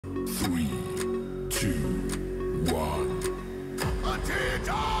3, 2, 1.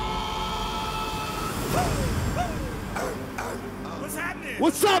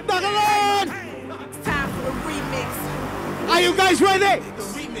 What's up, Nagaland? It's time for a remix. Are you guys ready?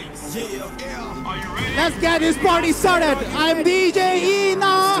 Yeah. Are you ready? Let's get this party started. I'm DJ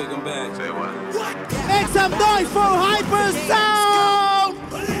Ina. Take 'em back. Say what? Make some noise for HyperSound.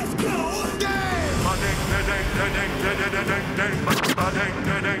 Let's go.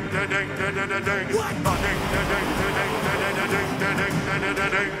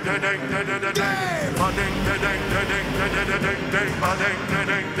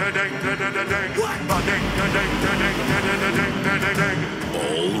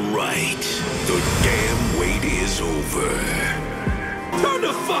 All right, the damn wait is over. Turn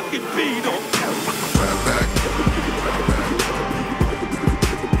the fucking beat on.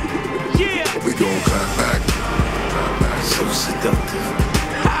 Yeah. We gon' clap back. So seductive.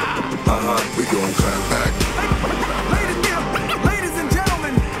 We gon' clap back. Ladies and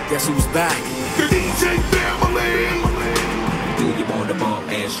gentlemen, Guess who's back? The DJ family. Do you want to bump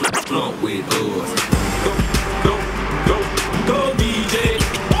and slump with us? Go, go, go, go, DJ.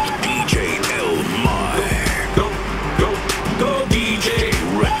 DJ Elmar. Go, go, go, DJ.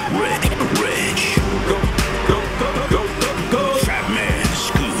 Reg. Go, go, go, go, go, go. Fat Man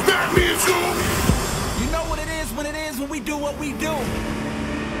Scoop. Fat Man Scoop. you know what it is when we do what we do.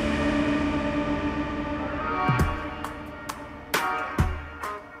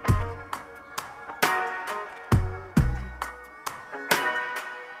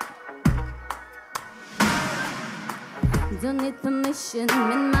 Don't need permission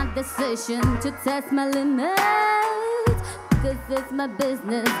in my decision to test my limits. Cause it's my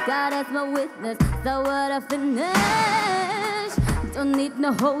business, God as my witness. So what I finish? Don't need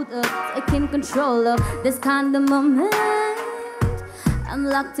no hold up, taking control of this kind of moment. I'm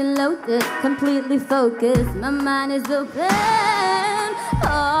locked and loaded, completely focused. My mind is open.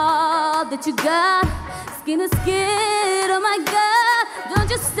 All that you got, skin to skin. Oh my God, don't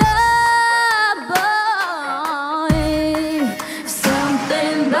you stop, boy.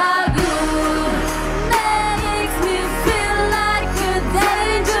 Something about you makes me feel like a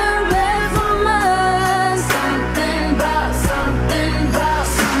dangerous woman. Something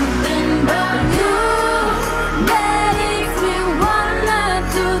about you makes me wanna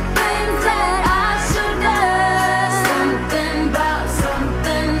do things that I shouldn't. Something about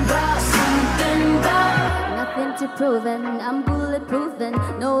nothing to prove and I'm bulletproof and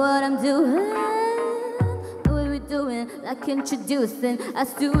know what I'm doing. What we doing? Like introducing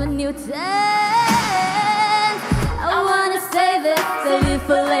us to a new taste. I wanna save it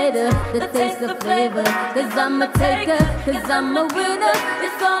for later. The taste of flavor. Cause I'm a taker, cause I'm a winner.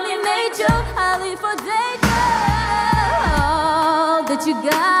 It's only nature, I live for danger. All that you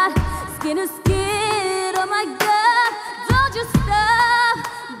got, skin to skin. Oh my God, don't you stop,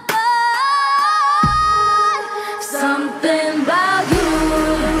 boy. Something about you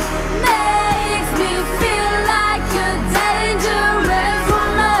makes me feel like a dangerous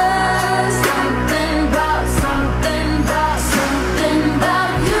woman. Something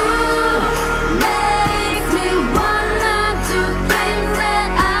about you makes me wanna do things that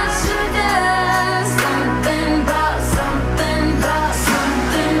I shouldn't. Something about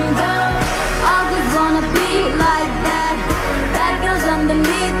always wanna be like that. Bad girls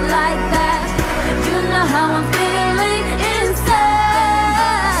underneath like that. You know how I'm feeling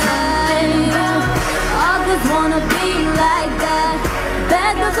inside. Always wanna be like that.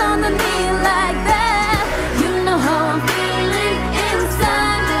 Bad girls underneath like that. You know how I'm feeling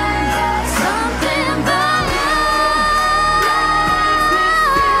inside. Something about you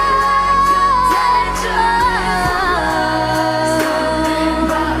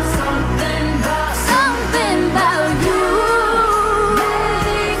something about you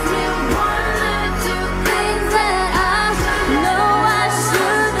makes me wanna do things that I know I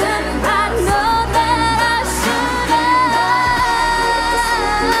shouldn't. I know that I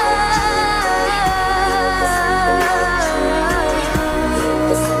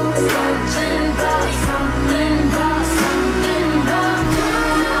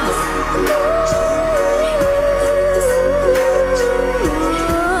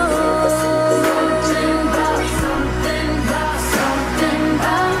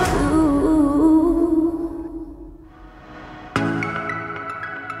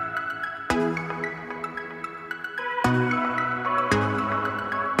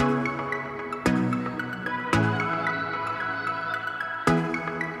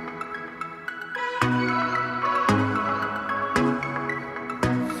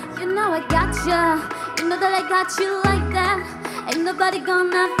You know that I got you like that. Ain't nobody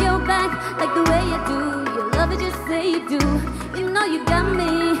gonna have your back like the way you do. You love it, just say you do. You know you got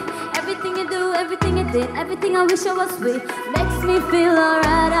me. Everything you do, everything you did, everything I wish I was with makes me feel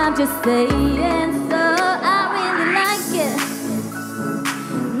alright. I'm just saying, so I really like it.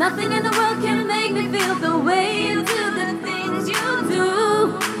 Nothing in the world can make me feel the way you do the things you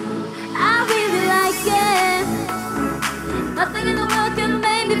do. I really like it. Nothing in the world can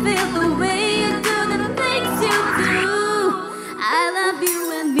make me feel the way you do the things you do. I love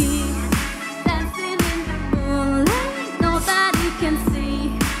you and me, dancing in the moonlight, nobody can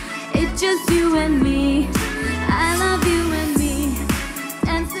see. It's just you and me. I love you and me,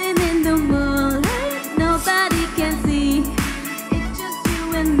 dancing in the moonlight, nobody can see. It's just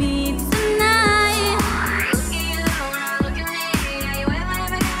you and me tonight. Look at you, now look at me. Are you ever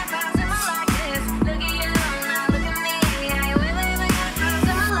gonna find someone like this? Look at you, now look at me. Are you ever gonna find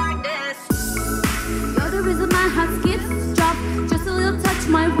someone like this? You're the reason my heart skips, drop. Just a little touch,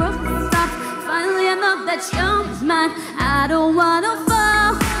 my world stops. Finally I know that you're mine. I don't wanna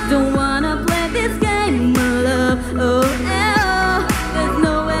fall, don't wanna play this game of love. Oh, yeah, there's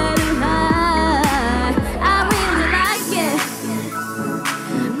nowhere to hide. I really like it.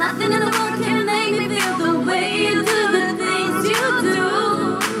 Nothing in the world can make me feel the way you do the things you do.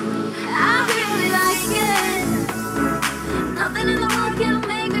 I really like it. Nothing in the world can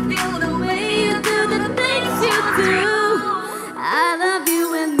make me feel the way you do the things you do. I love you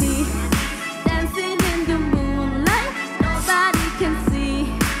and me, dancing in the moonlight, nobody can see.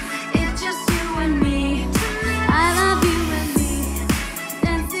 It's just you and me. I love you and me,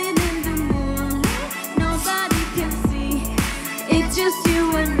 dancing in the moonlight, nobody can see. It's just you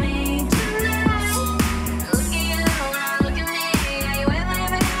and me. Look at you, now look at me. Are you ever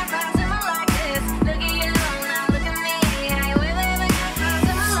gonna find someone like this? Look at you, now look at me. Are you ever gonna find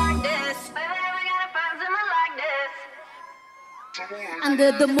someone like this? Ever gonna find someone like this?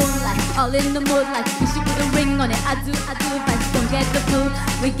 Under the moonlight, all in the moonlight. You should put a ring on it. I do, but don't get the blue.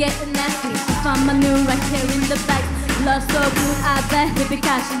 We getting nasty. I found my new right here in the back. Love so blue, I bet we be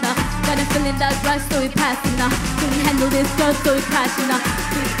cashing up. Got a feeling that rush, so we passing up. Couldn't handle this girl, so we crashing up.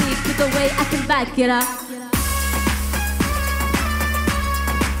 Too deep to the way I can back it up.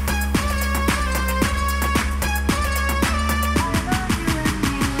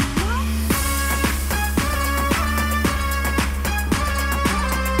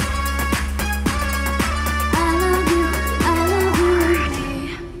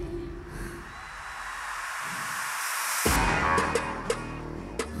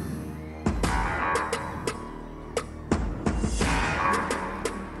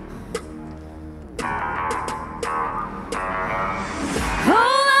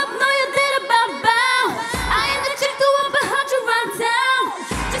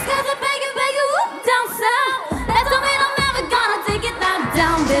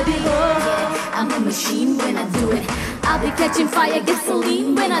 Machine when I do it. I'll be catching fire,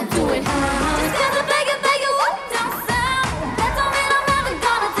 gasoline when I do it. Just got to beg it, whoop down sound. That don't mean I'm never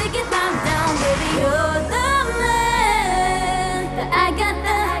gonna take it down, baby. You're the man. I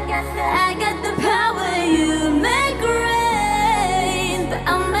got the power. You make rain, but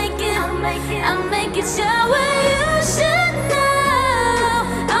I'll make it shower. You should know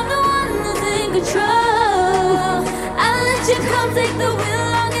I'm the one who's in control. I'll let you come take the wheel,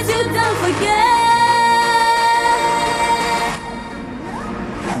 long as you don't forget.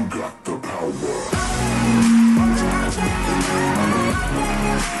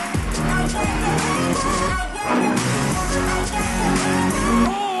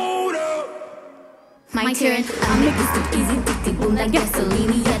 My turn, I'll make this look easy. Tick boom like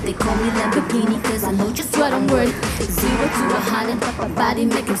gasoline. Yeah, they call me Lamborghini, cause I know just what I'm worth. 0 to 100, pop my body,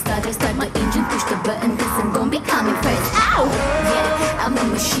 make him start. I start my engine, push the button, cause I'm gonna be coming first. Ow! Yeah, I'm a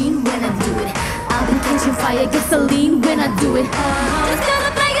machine when I do it. I'll be catching fire, gasoline when I do it. Just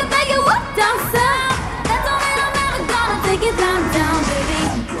gotta beg it, whoop down sound. That's all that I'm ever gonna take it down, baby.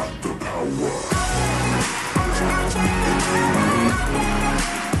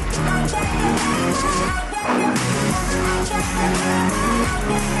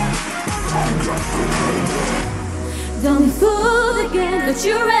 Don't be fooled again that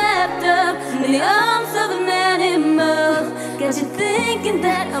you're wrapped up in the arms of an animal. Got you thinking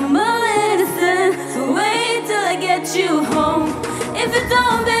that I'm all innocent. So wait till I get you home. If you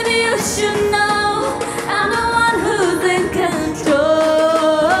don't, baby, you should know I'm the one who's in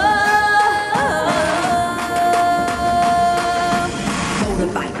control.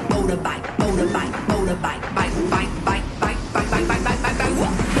 Motorbike, motorbike, motorbike, motorbike, bike, bike, bike, bike, bike, bike, bike, bike, bike, bike.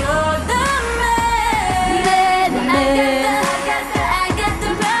 You're the man. I got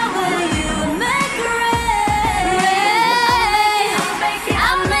the power. You make rain.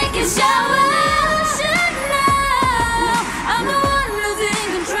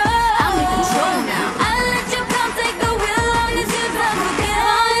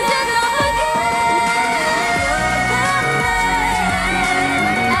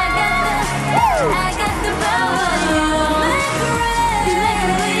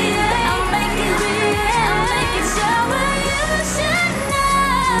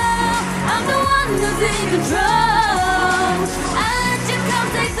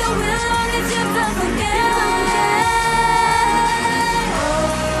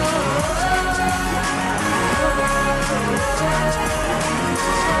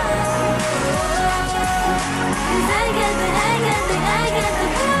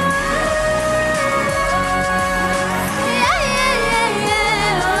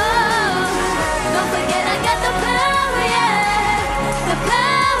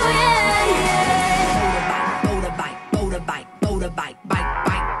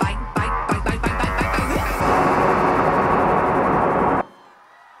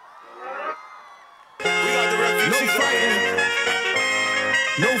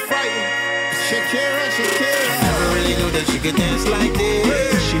 make it dance like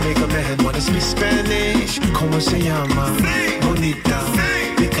this. She make a man wanna speak Spanish. Como se llama? Bonita,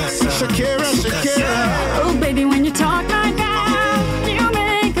 Picasa, Shakira. Oh baby, when you talk like that, you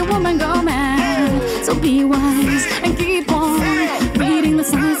make a woman go mad. So be wise and keep on reading the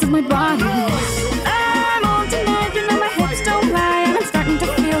signs of my body. I'm on tonight, you know my hips don't lie, and I'm starting to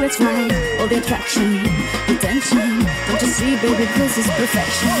feel it's right. All the attraction, the tension, don't you see, baby, this is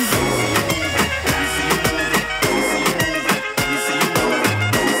perfection.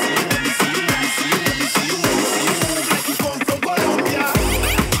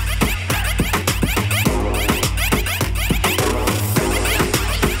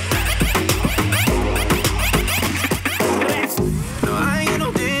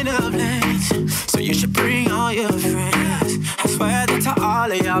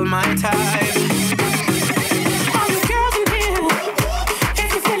 All my time. All the girls in here, if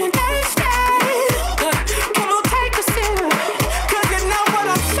you're feeling thirsty, come on, take a sip, 'cause you know what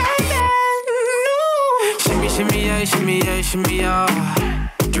I'm saying. No. Shimmy, shimmy, yeah, shimmy, yeah, shimmy, yeah.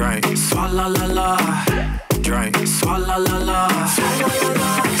 Drink, swalla la la. Drink, swalla la la.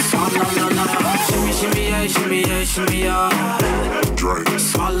 Swalla la la. Shimmy, shimmy, yeah, shimmy, yeah, shimmy, yeah. Drink,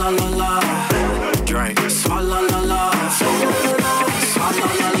 swalla la la. Drink, swalla la la. Swalla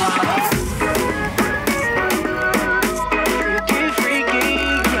la la. Get freaky,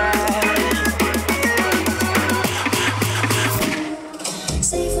 yeah.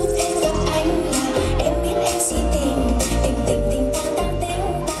 Giây phút em gặp anh là em biết em si tình, tình tình tình tang tang tình,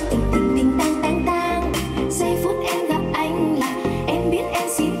 tình tình tình tang tang tang. Giây phút em gặp anh là em biết em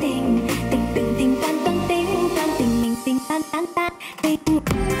si tình, tình tình tình tang tang tình, tang tình mình tình tang tang tang tình.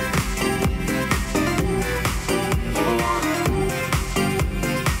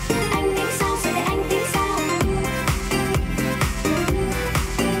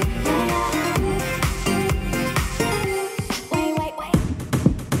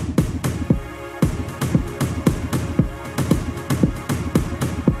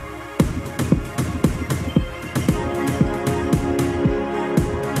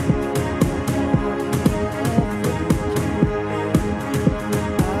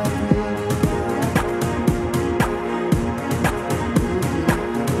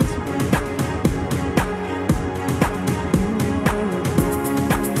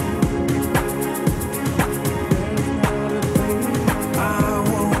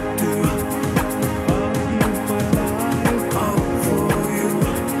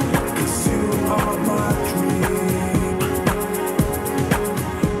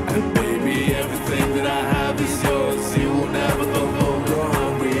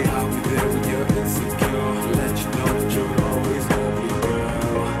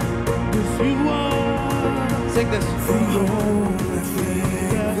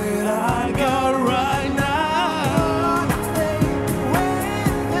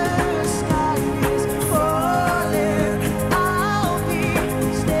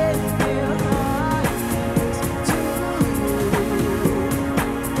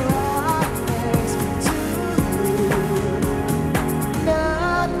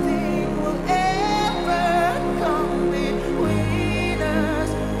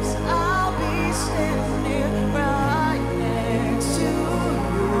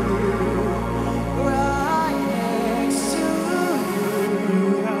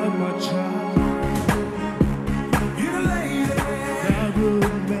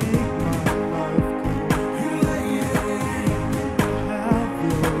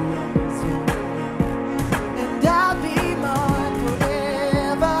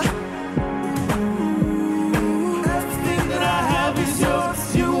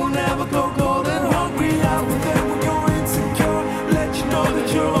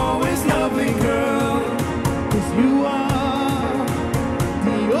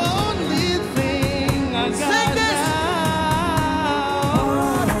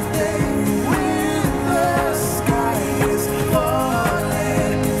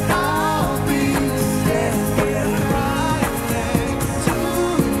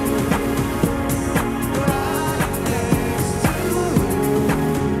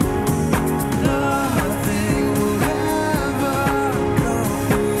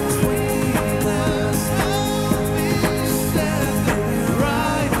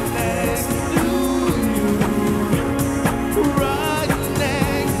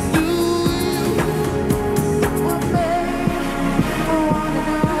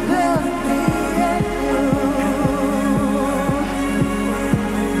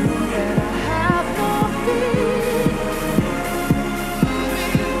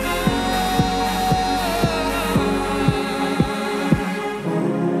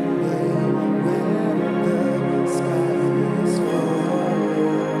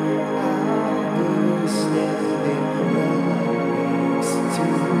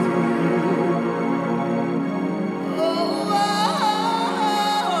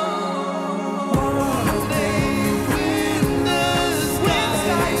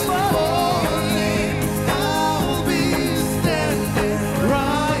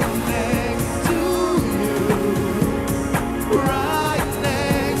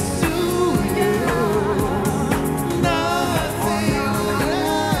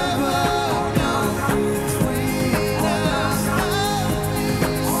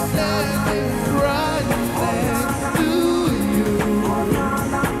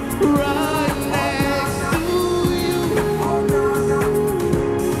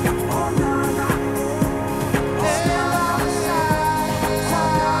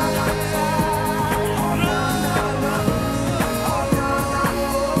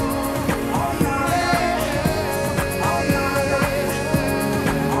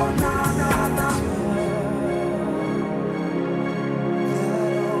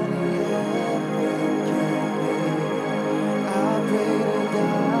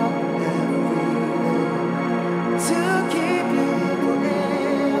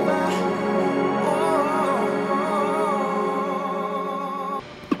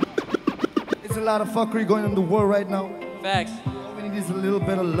 a lot of fuckery going on in the world right now. Facts. All we need is a little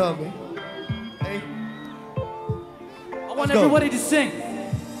bit of love, eh? Hey. I want everybody to sing.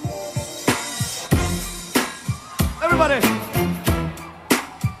 Everybody.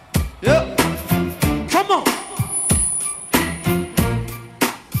 Yep. Come on.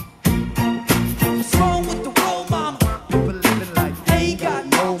 What's wrong with the world, mama? People living like Ain't got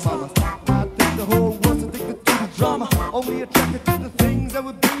no mama. I think the whole world's addicted to the drama. Only attracted to the things that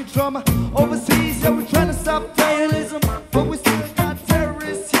would bring drama. Overseas, yeah, we're trying to stop terrorism, but we still got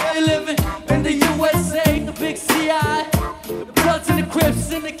terrorists here. They living in the USA, the big CI, the Bloods and the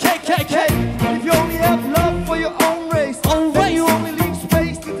Crips and the KKK. If you only have love for your own race, then you only leave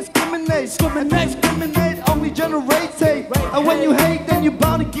space to discriminate. And discriminate only generates hate. And when you hate, then you're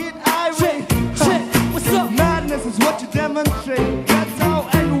bound to get irate. What's up? Madness is what you demonstrate. That's how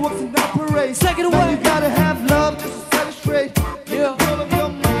anger works and operates. Take it away. Now you gotta have love just to set it straight. Yeah. Control of your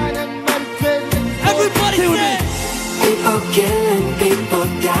mind and meditate. Everybody say. People killing, people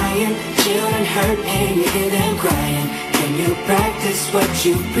dying, children hurt and you hear them crying. Can you practice what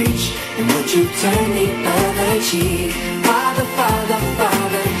you preach and would you turn the other cheek? Father, Father,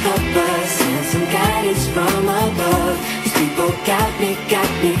 Father, help us, send some guidance from above. These people got me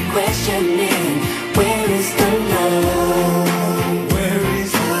questioning, where is the love? Where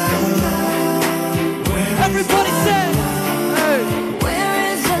is the love? Where Everybody say.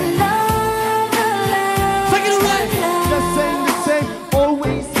 Where is the love, the love? Take it away. Just saying the same,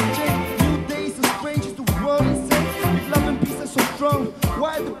 always the same. New days are strange, is the world insane. If love and peace are so strong,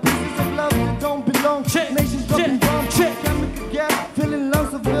 why the pieces of love that don't belong? Nations dropping bombs, chemical gas, filling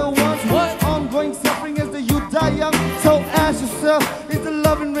lungs of real ones. What? Ongoing suffering as the youth die young. So ask yourself, is the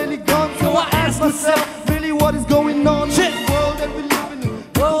loving really gone? So I ask myself, really what is going on in the world that we live in?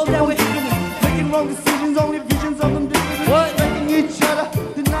 World that we live in. Making wrong decisions, only visions of them dividends. What? Making each other,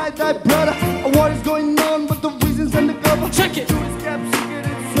 deny thy brother. A war is going on, but the reasons and the cover. Check it. To escape secret,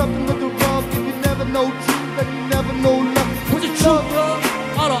 it's something of the wrong. If you never know truth, then you never know love. What's the truth, bro?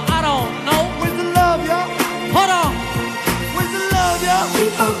 Hold on, I don't know. Where's the love, y'all? Hold on. Where's the love, y'all?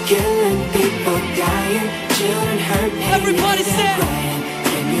 People killing, people dying, children hurt and Everybody you hear say. them crying.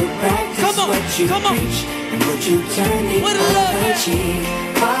 Can you practice Come on, what you come on. preach and would you turn the Where the love other at? cheek?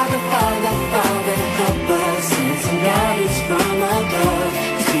 Father, Father, Father, help us, send some guidance from above.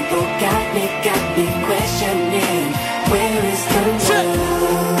 These people got me questioning, where is the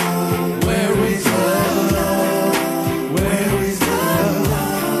love? Where is the love? Where is the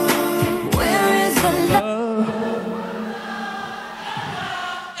love? Where is the love?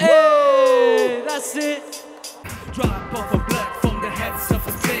 Hey, that's it. Drop off a blood from the heads of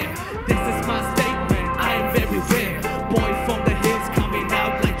a sin. This is my statement, I am very rare. Boy from the hills coming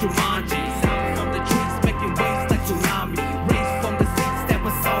out like Jumanji. Sound from the trees making waves like tsunami. Raised from the seeds that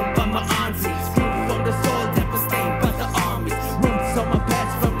were sown by my aunties. Grew from the soil that was stained by the armies. Roots on my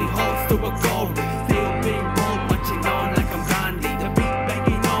past firmly holds to a glory. Still being bold, marching on like I'm Gandhi. The beat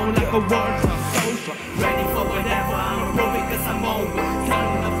banging on like a war drum. Soldier, ready for whatever, I'm proving cause I'm over. Time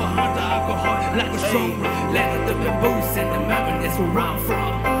enough for hunter alcohol like a stronger. Let the booze and the madness where I'm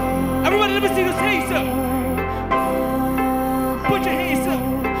from. Everybody, let me see those hands up. Put your hands up.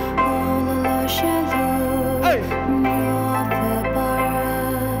 Hey.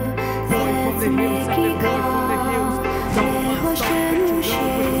 Boy from the hills, I'm the boy from the hills.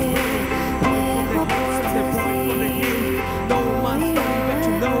 No one stop that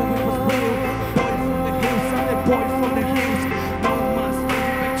you know it was real. Boy from the hills, I'm the boy from the hills. No one stop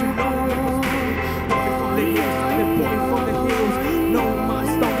that you know it was real. Boy from the hills, I'm the boy from the hills. No one stop that you know it was real. Boy from the hills, I'm the boy from the hills. No one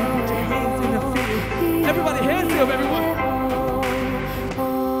stop, put your hands in the field. Everybody, hands up, everyone.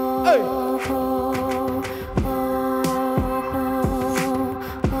 Hey.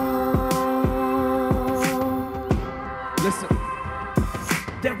 Listen,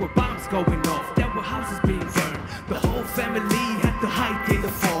 there were bombs going off, there were houses being burned. The whole family had to hide in the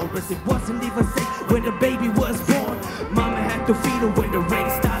forest. It wasn't even safe when the baby was born. Mama had to feed her when the rain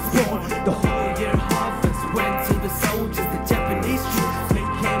starts pouring. The whole year harvest went to the soldiers. The Japanese troops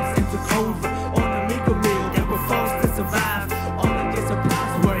made camps and took over. On the meager meal that were forced to survive. All of their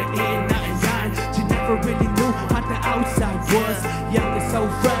supplies were in, out and dying. She never really knew how the outside was. Young and so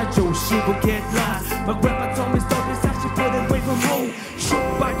fragile, she would get lost. My grandma told me stories how she put away from home. Shook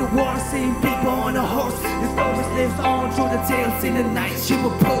by the war, seeing people on a horse. The stories lives on through the tales in the night. She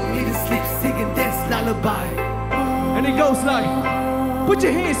would put me to sleep singing this lullaby. And it goes like, put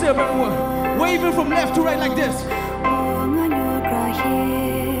your hands up, everyone. Waving from left to right like this.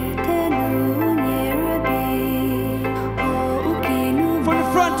 From the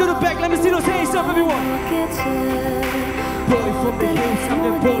front to the back. Let me see those hands up, everyone. Boy from the hills, I'm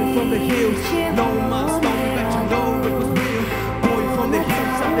the boy from the hills. No my story, but you know it was real. Boy from the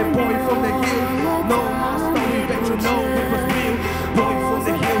hills, I'm the boy from the hills. No my story, but you know it was real. Boy from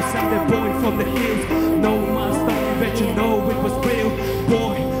the hills, I'm the boy from the hills. No my story, but you know it was real.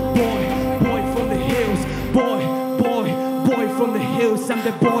 Boy from the hills. Boy from the hills. I'm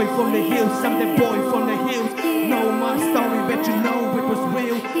the boy from the hills. I'm the boy from the hills. Know my story, but you know it was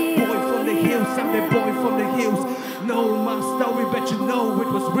real. Boy from the hills. I'm the boy from the hills. Know my story, but you know it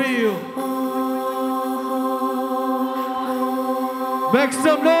was real. Make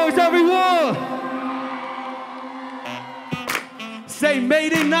some noise, everyone. Say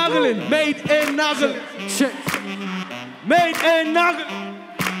made in Nagaland. Made in Nagaland. Check. Made in Nagaland.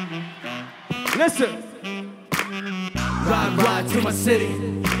 Listen. Ride to my city.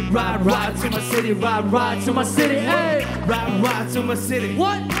 Ride to my city. Ride to my city. Hey. Ride to my city.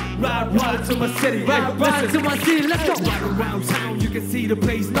 What? Ride to my city. Ride to my city. Let's go. Right around town, you can see the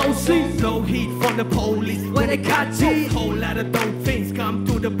place. No sleep, no heat from the police. When they catch you, whole lot of dope things come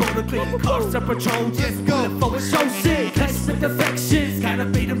through the border. Clean cars of patrol, just go for a show shit. Clash of defections, gotta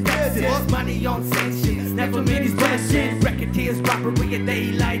be them best. Money on sanctions, never mean these questions. Racketeers, robbery, and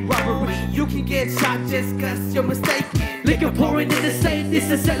daylight robbery. You can get shot just cause you're mistaken. Liquor pouring in the state, it's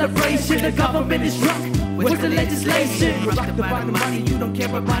a celebration. The government is drunk. What's the legislation? Rock about the money, you don't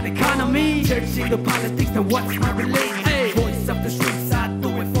care about the economy. Churching the politics, and what's my relation? Hey. Voice of the streets, I do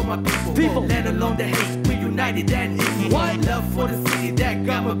it for my people. Let alone the hate, we united and equal. What? Love for the city that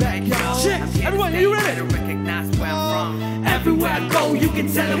got my back, y'all. Shit, everyone, are you ready? To recognize where I'm from. Everywhere I go, you can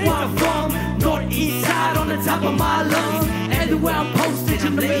tell where I'm from. Northeast side on the top of my lungs. Everywhere I'm posted,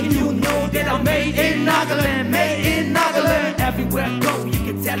 I'm letting you know that I'm made in Nagaland. Made in Nagaland. Everywhere I go, you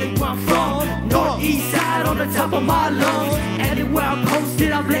can tell where I'm from. Northeast side on the top of my lungs. Anywhere I'm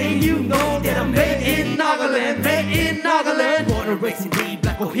posted, I'm letting you know that I'm made in Nagaland. Made in Nagaland. Born and raised in the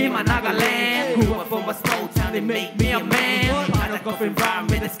Black Ohima, Nagaland. Grew up from a small town, they make me a man. Product of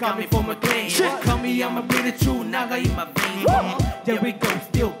environment that's coming from a clan. Call me, I'm a bit of true Naga in my veins. There we go,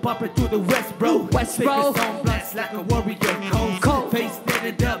 still bumping through the West, bro. West, bro. On blast like a warrior cold. Face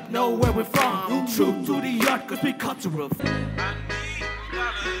standing up, know where we're from. True to the art, cause we cultural.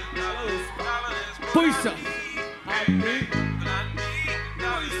 Puisa.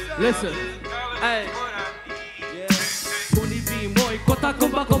 Listen. Hey. Kota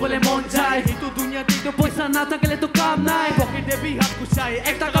kung bako boleh monjay. Itu dunia tidur poisa nata kele tu kam nai. Pokin debi hap kusai.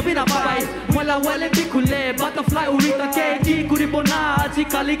 Ekta kabina pai. Wala wale bikule. Butterfly urita keji kuribona.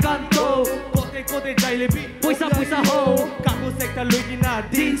 Chikali kanto. Kote kote jai lebi. Poisa poisa ho. Kaku sekta lugina.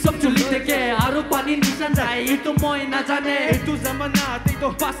 Din sob chuli teke. Aru panin nisan jai. Itu moi na jane. Itu zaman na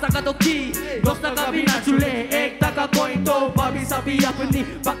tito. Pasta ka toki. Dosta kabina chule. Ekta ka kointo. Babi sabi apni.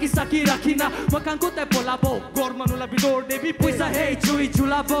 Baki saki rakina. Makan kote polabo. Gormanula bidor debi poisa hey. Chui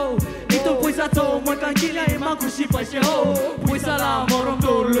chulabo, itu poisa to, makan gila emang kusi paise ho. Poisa la morom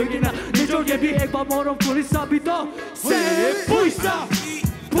to lugina, nijor ke bhi ek baar morom puri sabito. Say poisa,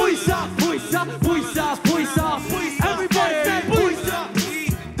 poisa, poisa, poisa, poisa. Everybody say poisa,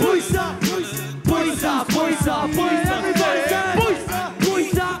 poisa, poisa, poisa, poisa. Everybody say poisa,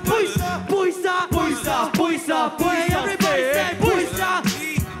 poisa, poisa, poisa, poisa, poisa. Everybody say poisa,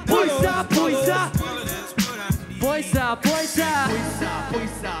 poisa, poisa. Poisa, poisa,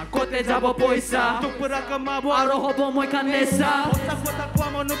 poisa, kote jabo poisa. Tupura kamabo, aro hobo moi kanesa. Poisa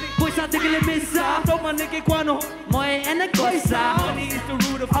kwamo nubi, poisa tikile misa. Toma niki kwano, moi ene koisa. Money is the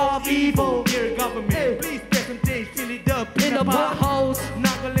root of all evil. Dear government, please pay some things, silly dub in the potholes.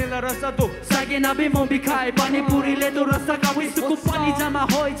 Nagaland la rasa do, sagi nabi mon bikai. Pani puri le to rasa kawi suku pani jama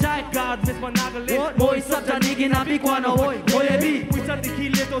hoi jai. God miss my Nagaland, moi sab janigi nabi kwano hoi. Moi ebi, poisa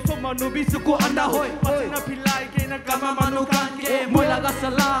tikile to soma nubi suku anda hoi. Pasina pilai. Kama manukan ke mula ka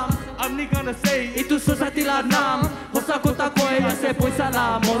salam. I'm not gonna say itu society la nam. Hosa kota koi ase poisa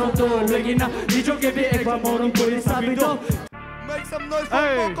la morom to lugina. Nijo ke bhi ek baar morom koi sabito. Make some noise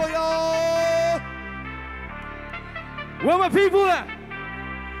for Boko, yo! Where my people at?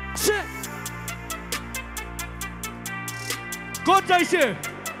 Shit. Go Jaishe.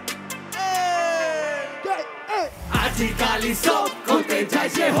 Aji kali sok kote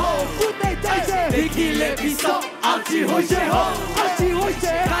jaise ho, kote jaise. Dekile bhi sok aji hoise ho, aji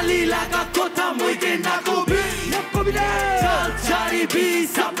hoise. Kali laga kota moike nako bhi le. Chal chari bhi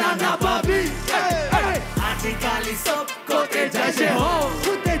sapna na babi. Aji kali sok kote jaise ho,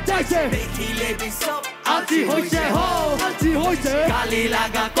 kote jaise. Dekile bhi sok aji hoise ho, aji hoise. Kali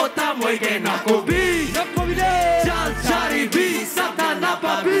laga kota moike nako bhi le. Chal chari bhi sapna na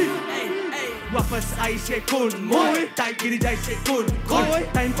babi. वापस आई से कुन मोय time गिरी जाए से कुन कोई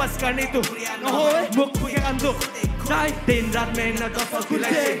time pass करने तो मुख के अंदर जाए दिन रात में ना डॉक्टर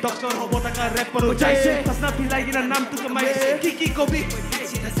खुलाए डॉक्टर हो बोता का रैपर हो जाए फसना फिलाई ना नाम तू कमाए किकी को भी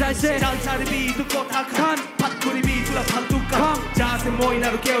जैसे चाल चाल भी तू को खान पत्तुरी भी तुला फालतू काम जहाँ से मोय ना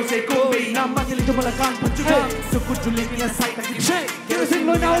रुके उसे कोई नाम बाकी लिखो मला कान पच्चू सुकुट जुली की ना साइड तक केरोसिन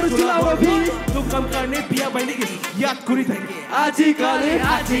लो ना और चुला वो भी तू कम करने पिया बनी की याद कुरी थी आजी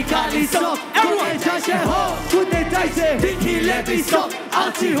काली सो everyone जैसे हो खुदे जैसे दिखी ले भी सो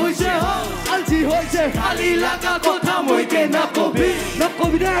आजी हो जे खाली लगा को था मोय के ना को भी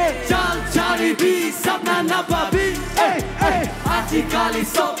दे चाल चाली भी सपना ना पाबी आजी काली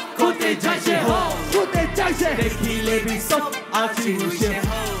सो खुदे जैसे हो देखी ले भी सो आजी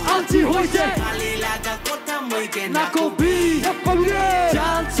हो जे खाली लगा को था मोय के ना को भी दे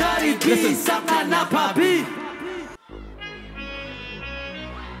चाल चाली भी सपना ना पाबी.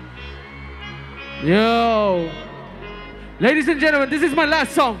 Yo, ladies and gentlemen, this is my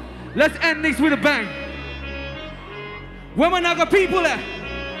last song. Let's end this with a bang. Where my Naga people at?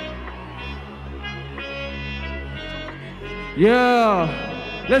 Yeah,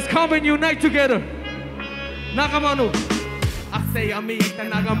 let's come and unite together. Nagamanu. Aksay ami ekta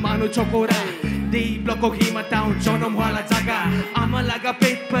Nagamanu chokora. Di bloko hima town jonom wala jaga. Amalaga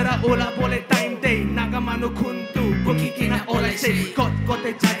pet para ola bole time day. Nagamanu kuntu buki kina ola say. Kot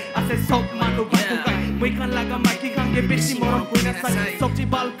kote jai ase sok manu batu kai. Muikan laga maki kange beshi moram kuina sai. Sobji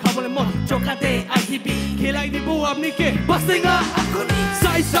bal khabole mon chokate ahibi. Khilai di bu apni ke basenga akuni.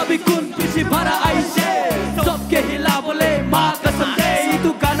 Sai sabi kun pichi bhara aise. Sobke hila bole ma kasam de.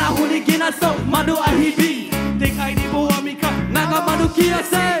 Itu gana huni gina so manu ahibi. Dekhai di bu amika Nagamanu kiya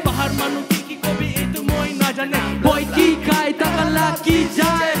se. Bahar manu boy ki kai takala ki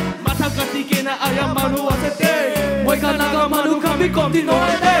jaye matha kati ke na ayam manu asete boy ka Nagamanu kami komti no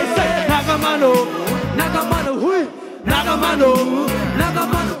ade Nagamanu hui Nagamanu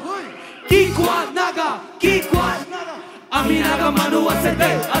ki kwa naga ami Nagamanu asete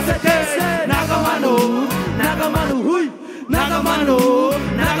Nagamanu hui Nagamanu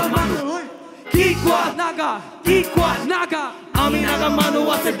hui ki kwa naga ami Nagamanu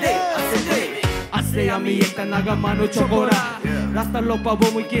asete Ase ami ekta Nagamanu chokora Rasta lopa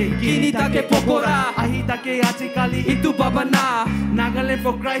bomu ke Kini take pokora Ahi take achi kali itu babana Nagaland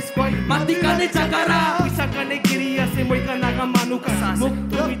for Christ koi Mati kane chakara Puisa kane giri ase moi ka Nagamanu ka Muk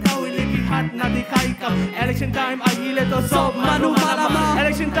tumi tau iliki hat na dikhai ka Election time ahi le to sob manu malama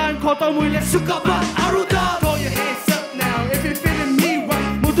Election time khotom huile sukaba aruda Throw your hands up now if you're feeling me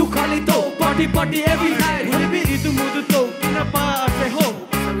right Mudu khali to party every night Huli itu mudu to kina pa ase ho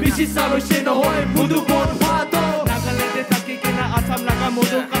Bishi saro sheno hoy mudu bon hwato Nagaland taki kena asam laga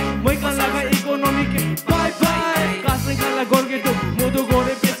mudu ka moi kan laga economy ke bye kasne kala gorge to mudu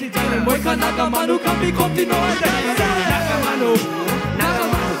gore beshi jale moi kan Nagamanu kambi komti no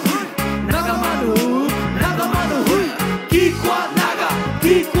Nagamanu hui ki kwa naga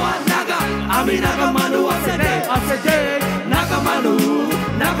ami Nagamanu asete Nagamanu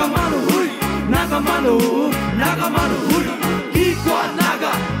hui Nagamanu hui ki kwa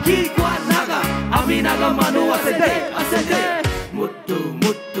naga ami Nagamanu asete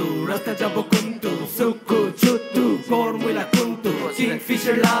muttu rasta jabo kuntu suku chutu gormuila kuntu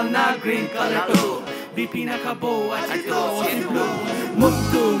kingfisher lal na green color to BP na kabo achito blue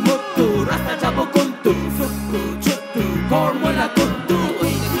muttu rasta jabo kuntu suku chutu gormuila kuntu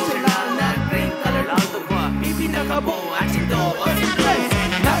kingfisher lal na green color to BP na kabo achito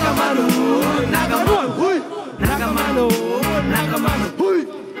Nagamanu hui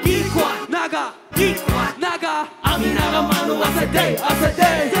ki kwa naga ami Nagamanu asete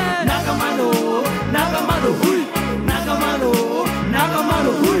Nagamanu hui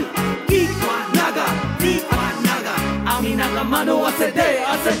hui ki kwa naga ami Nagamanu asete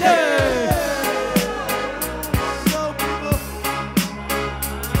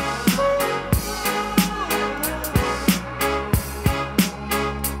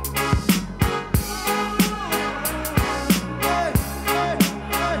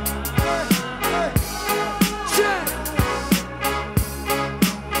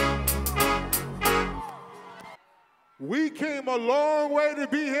We came a long way to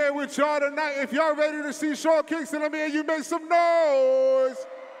be here with y'all tonight. If y'all ready to see Sean Kingston, let me hear you make some noise.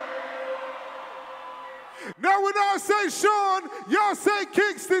 Now when I say Sean, y'all say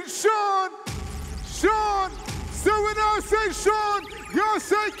Kingston. Sean. So when I say Sean, y'all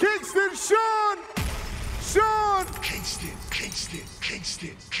say Kingston. Sean.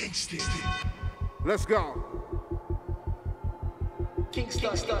 Kingston. Let's go.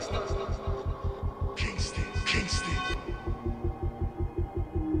 Kingston.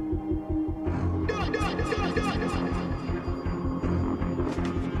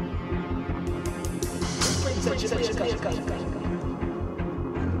 What a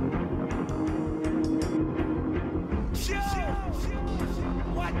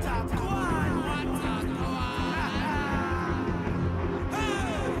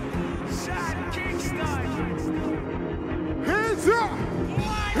Sean Kingston. Hands up!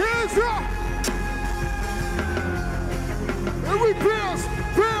 Hands up! And we bounce,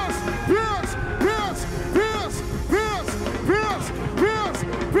 bounce, bounce, bounce, bounce, bounce, bounce, bounce,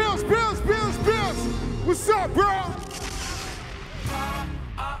 bounce, bounce, bounce, bounce. What's up, bro?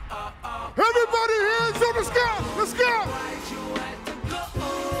 Everybody hands on the sky. Let's go.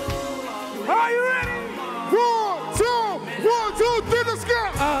 Are you ready? 1, 2, 3, let's go.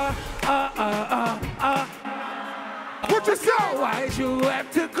 What you say? Why'd you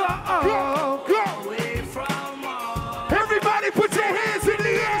have to go? Go. Away from home. Everybody put your hands in the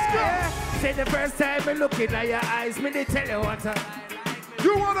air. Let's go. Say the first time me looking at your eyes, me they tell you what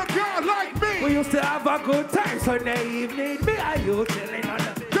You want a girl like me? we used to have a good time Sunday evening. Me and you chilling on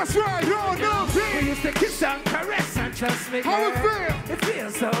the That's right, you don't know we me. used to kiss and caress and trust me. How it girl. feel? It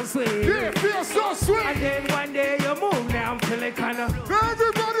feels so sweet. Yeah, it feels so And sweet. then one day you move now, I'm feeling kinda.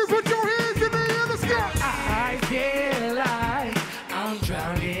 Everybody put your hands in the air. Let's go. I feel like I'm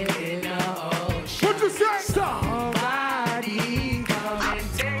drowning in the ocean. What you say? Somebody come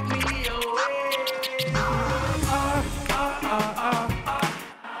and take me away.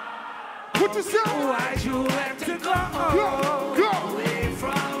 What you say? Why'd you have to go? Go. Away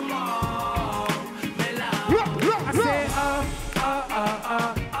from home. Look, I say,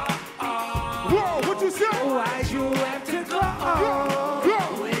 Whoa, what you say? why'd you have to go? Go.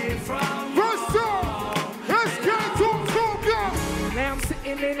 Away from First song. Let's get to go. Now I'm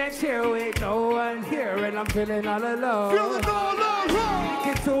sitting in that chair with no one here and I'm feeling all alone. Feeling all alone.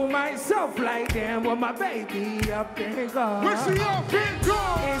 Thinking to myself like, damn, well my baby up and gone. Where she up and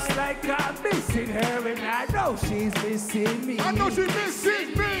gone? It's like I'm missing her and I know she's missing me. I know she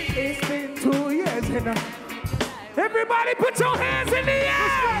misses me. It's been 2 years and everybody put your hands in the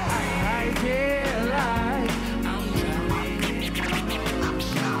air. I feel like I'm drowning in the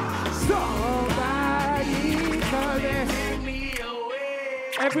ocean. Somebody come and take me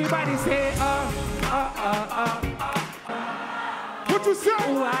away. Everybody say, What you say?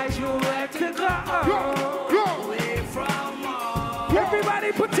 why'd you have to go? Go. Away from home.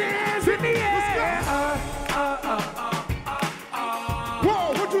 Everybody put your hands in the air.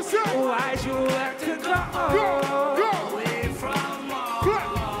 Whoa, what you say? Why'd you have to go? Go. Away from home. Clap.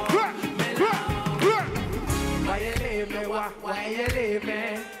 Why you leave me? Why you leave me?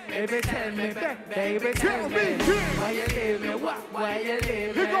 Baby, tell me, baby, Tell me, yeah. Why you leave me? Why you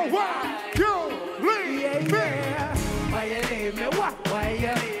leave me? Here go why you leave me. Why you leave me? Why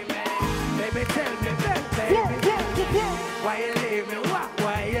you leave me? Baby, tell me, Whoa. why you leave me?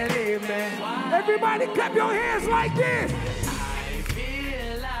 Why you leave me? Everybody clap your hands like this. I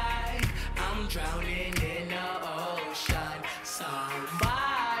feel like I'm drowning in the ocean.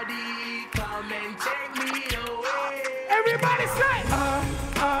 Somebody come and take me away. Everybody say,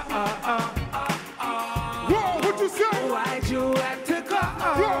 Whoa, what you say? why'd you have to go?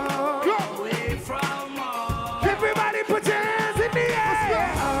 Go. Away from home. Everybody put your hands in the air.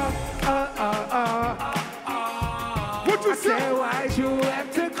 What you I say, say? why'd you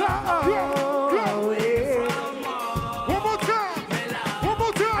have to go? Away from home. One more time.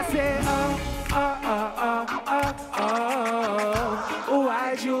 I say,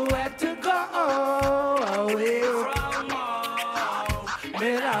 why'd you have to go away from home?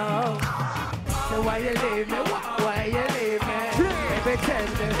 Me love. So why you leave me? Why you leave me? Baby, tell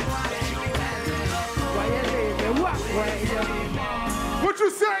me. Why you leave me? Why you leave me? What you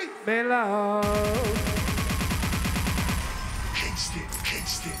say? Me love.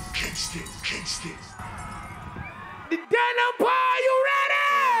 Kingston. The Denim Bar, you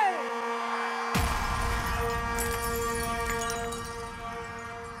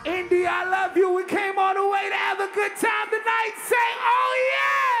ready? Indy, I love you. We came all the way to have a good time tonight. Say, oh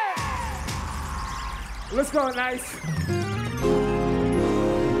yeah! Let's go, nice.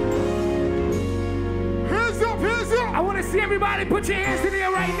 Hands up. I want to see everybody put your hands in the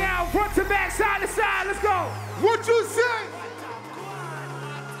air right now, front to back, side to side. Let's go. What you say?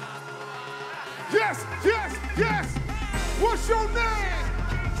 Yes. What's your name?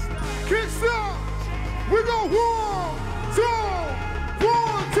 Kingston. We go 1, 2,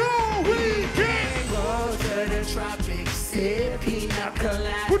 1, 2. We can go to the tropics, sip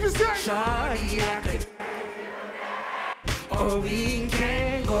Nagaland. What you say? Shorty, I could. Or we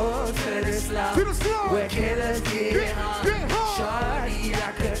can go to the slum, where killers get hung. Shorty, I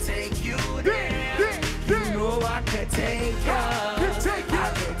could take you there. You know I could take ya. I could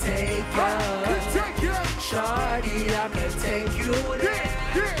take ya.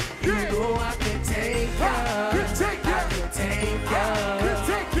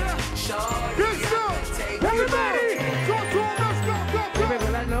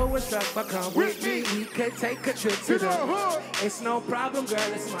 I know what's up, but come with me. We could take a trip to the hood. It's no problem, girl,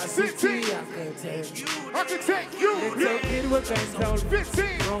 it's my city. I could take you. I can take you. Little kid with guns on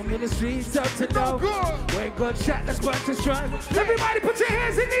 15. Roam in the streets up to no good. When good shot, that's what you're trying. Everybody put your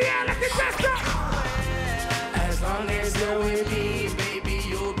hands in the air like it's just up. As long as you're with me, baby,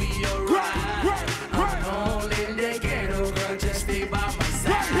 you'll be alright. I'm only in the ghetto, girl, just stay by my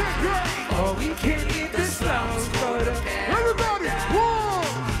side. Or we can leave the slums for the everybody, 1,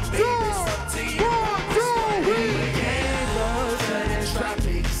 2, 1, 2, we can go to the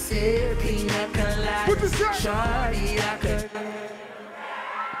tropics, sip pina colada. Shorty, I could.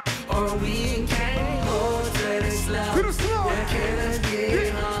 Or we can go to the slums, where killers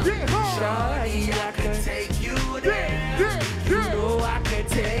get hung. Shorty, I could take you there. You know I could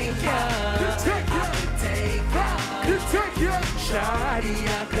take ya. Shawty,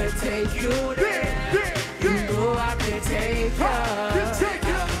 I could take you there. You know I could take ya.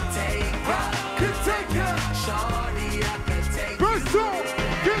 Shawty, I could take you.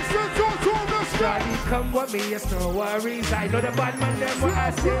 Shawty, come with me, it's no worries. I know the bad man them what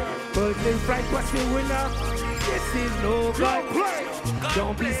I say, but this right was the winner. This is no good.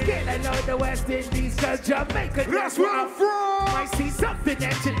 Don't be scared, I know the West Indies, cause Jamaica, that's where I'm from. Might see something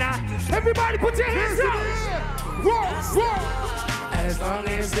that you not. Everybody put your hands up. As long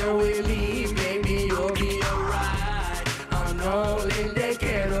as you're with me, baby, you'll be alright. I'm all in the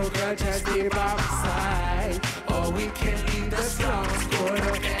ghetto, girl, just stay by my side. Or we can leave the slums for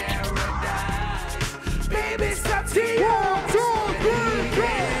the paradise. Baby, it's up to you. 1, 2, 3,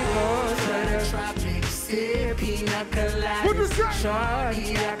 go to the tropics, sip pina colada.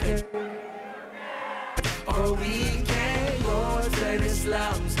 Shorty, I could. Or we can go to the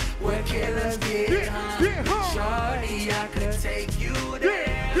slums where killers get hung. Shorty, I could take you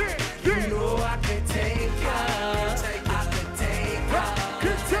there. You know I could take ya. I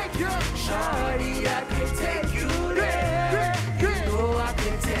could take ya. Shorty, I could take you there. You know I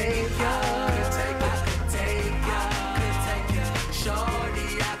could take ya. I could take ya. Shorty,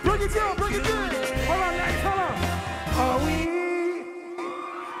 I could take you there. Hold on, guys, hold on. Or we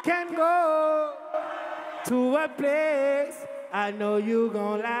can go to a place I know you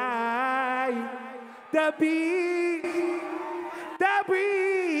gon' like. The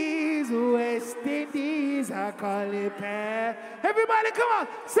breeze, West Indies, I call it pair. Everybody, come on,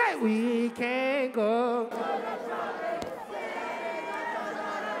 say we can go.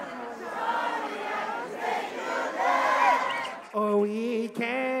 Or we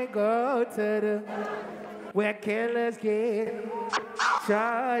can go to the where killers get.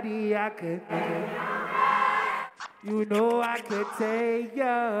 Shawty, I could. You know I could take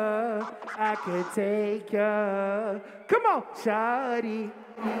ya, I could take ya. Come on, shawty.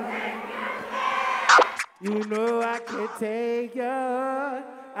 You know I could take ya,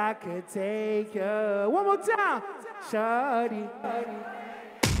 I could take ya. One more time, shawty.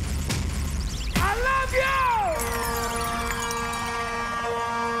 I love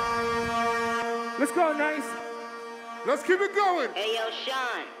you! Let's go, nice. Let's keep it going. Hey, yo,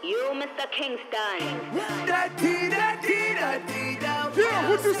 Sean, you Mr. Kingston. Yeah,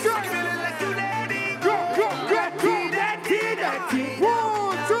 what you say? Go, go, go, go. 1,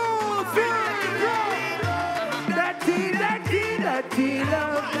 2, 3, go.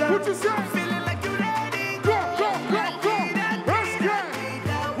 What you say? Go, go, go, go. Let's go.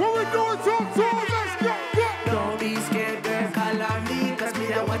 What we doing? Talk to us. Let's go, go. Don't be scared, girl, call on me. Cause me,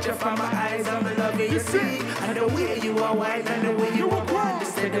 I watch you from my eyes. I'm in love with you, see. And the way you are white and the way you are born. They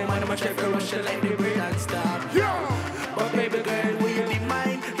say the man of my check for Russia like the brain and stop. Yeah. But baby girl, will you be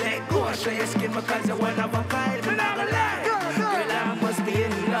mine? Let go and show your skin because you're one of a kind. I'm not gonna lie. Girl, I must be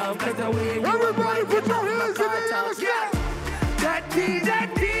in love cause the way you are white. Everybody put your hands in the air. Let's go.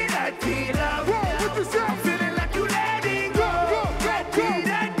 Love. What you say? Feeling like you letting go. Yeah,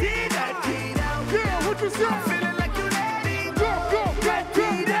 what you say? Feeling like you letting Go, go, go, go.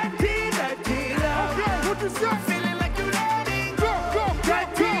 love. What you say? Feeling like you letting go. Go, go, go,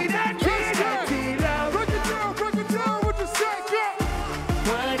 go. Break it down, what you say? Go.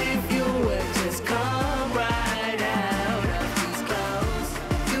 What if you would just come right out of these clothes?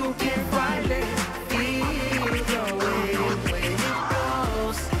 You can finally feel the way when it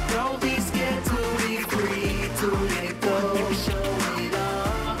goes. Don't be scared to be free, to let go, show it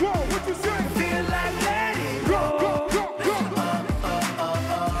all. Whoa, what you say? Feel like letting Go, go, go. go, go.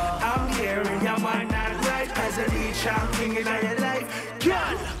 I'm hearing your mind not right, cause I need Sean King in your life.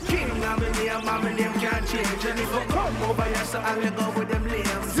 God, King, I'm a name can't change. And if I come over here, so I'll let go with them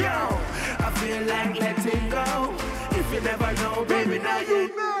limbs. Yo, I feel like letting go. If you never know, baby, now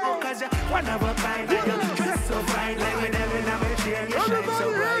you know. Cause you're one of a kind, and you dress so fine, like with them in a chain, you shine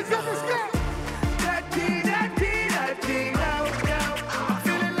so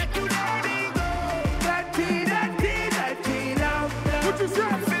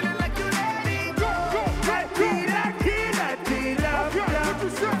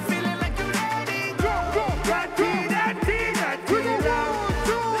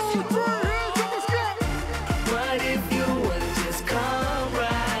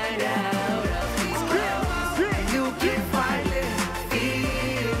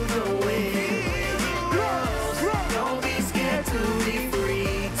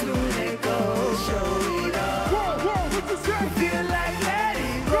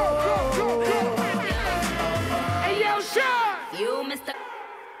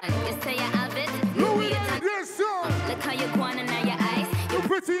You say you have it, you be it. Yes, sir. Look how you go on in your eyes. You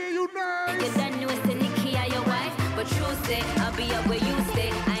pretty and you nice. You done know it's the Nikki or your wife. But true say, I'll be up where you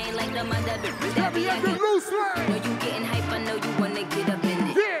stay. I ain't like the mother, but that be at the loose line. Know you getting hype, I know you wanna get up in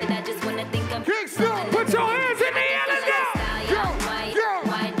it. Yeah. And I just wanna think I'm Kingston, Put your hands in the air, let's go.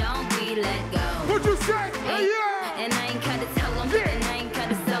 Why don't we let go? What you say? Hey, yeah. And I ain't gotta tell them, and I ain't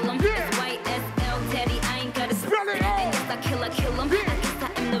gotta sell them. Yeah. It's white SL, Teddy, I ain't gotta Spell it all. And yes, I kill them. Yeah. I guess I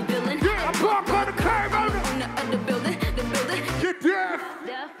am the villain. Yeah, I park on the curb, on the other building, the building. Get deaf.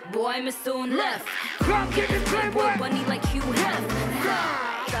 Boy, I'm soon left. Come get this playboy. Bunny like you have.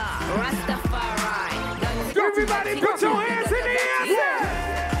 Rastafari. Everybody put your hands in the air.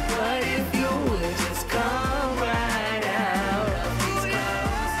 Yeah. What if you would just come right out of these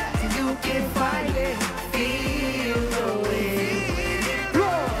clothes? You can finally feel the wind.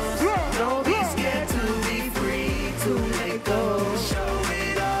 Don't be scared to be free to let go. Show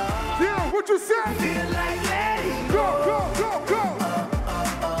it all. Yeah, what you say? Feel like letting Go, go, go, go.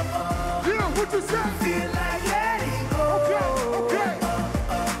 Yeah, what you say? Feel like letting go. Okay.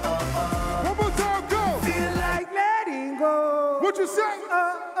 One more time, go. Feel like letting go. What you say?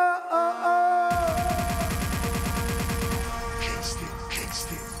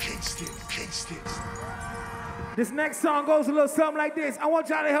 This next song goes a little something like this. I want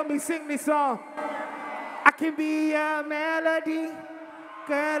y'all to help me sing this song. I can be a melody,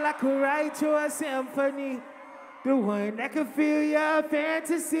 girl, I could write you a symphony. The one that can fill your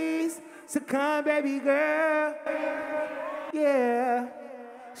fantasies. So come, baby girl. Yeah.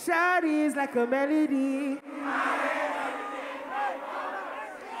 Shawty is like a melody.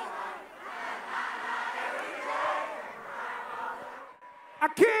 I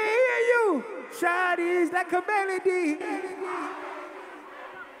can't hear you. Shawty is like a melody.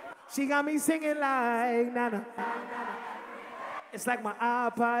 She got me singing like Nana. It's like my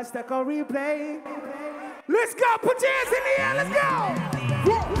iPod stuck on replay. Let's go, put your hands in the air, let's go.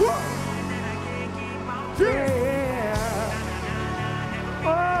 Whoa. Yeah.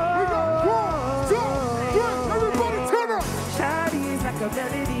 Oh. We got 1, 2, 3. Everybody turn up. Shawty is like a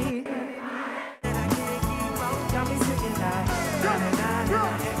melody. Got me singing like na-na-na-na.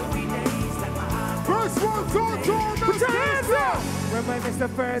 Every day is like my iPod. First one, Put your hands up. Remember it's the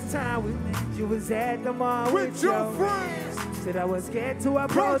first time you was at the mall with your friends. Said I was scared to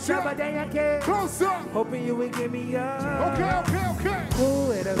approach you, but then I came. Close up. Hoping you would give me up. Okay. Who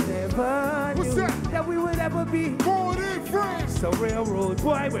would have never What's knew that? we would ever be more than friends? So railroad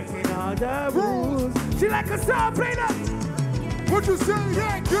boy breaking all the rules. She like a song player. Would you say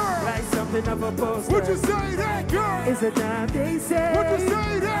that, girl? Like something of a poster. Would you say that, girl? It's a time they say. Would you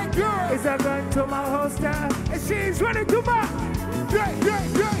say that, girl? It's a gun to my holster, and she's running to my.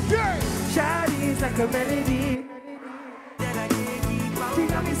 Yeah. Shawty's like a melody. She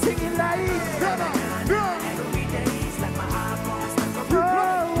got me singing like. Every day is like my iPod stuck on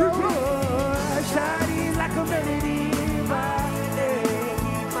Shawty's like a melody.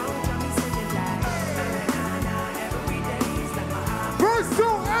 Verse 2,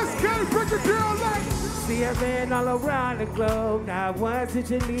 SK, break it down like. See I've been all around the globe. Not once did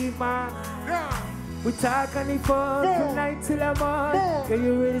you leave my. We talk on the phone from night till the morning. Girl,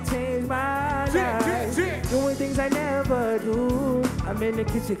 you really changed my life. Doing things I never do. I'm in the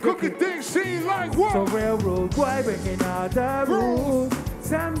kitchen cooking things she like what? So railroad boy breaking all the rules.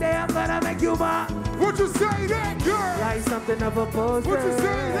 Someday I'm gonna make you my. Would you say that, girl? Like something of a poster. Would you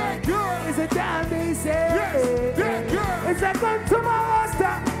say that, girl? It's a time they say. Yes, that girl. It's a gun to my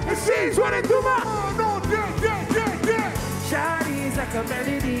holster, and she's running through my. Oh no, yeah. Shawty's like a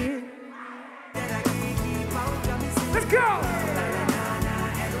melody. Let's go!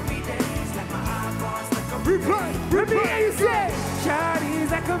 Replay. Let me hear you say,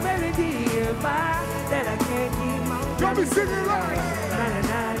 Shawty's like a melody in my that I can't keep on. Got me singing like.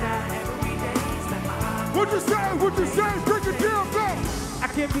 Na-na-na-na. What you say? Break it down, go. I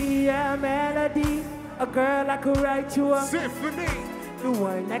can be a melody, a girl I could write you a symphony. The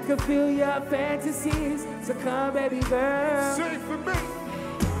one that could fill your fantasies. So come, baby girl. Sing for me.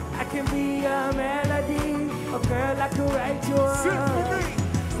 I can be a melody, a girl I could write you a symphony.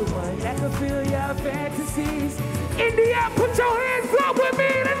 The one that could fill your fantasies. India, put your hands up with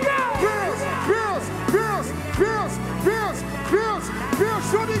me, let's go! Bills.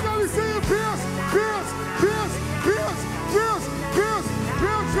 Shorty got me saying bills.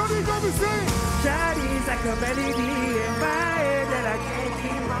 Shorty got me saying. Shawty's like a melody in my head that I can't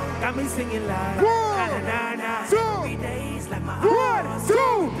keep on. Got me singing like. 1, 2,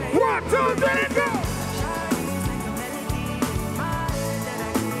 1, 2, 3, go!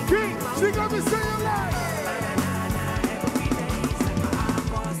 King, she got me saying like.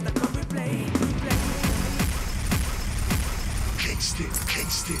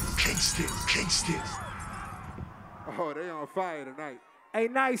 Kingston. Oh, they on fire tonight. Hey,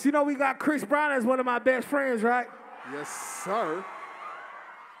 nice. You know we got Chris Brown as one of my best friends, right? Yes, sir.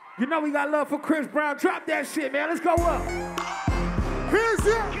 You know we got love for Chris Brown. Drop that shit, man. Let's go up. Hands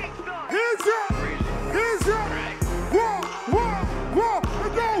up. Hands up. Hands up. Walk, walk, walk.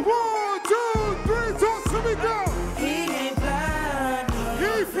 And go 1, 2, 3. Talk to me, go. He ain't fly, no. He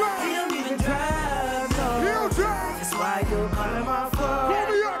ain't fly. He don't even drive, no. He don't drive. That's why you call him my phone. Call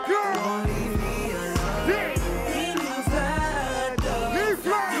me up, girl. Won't leave me alone. Yeah. He ain't even fly, no. He ain't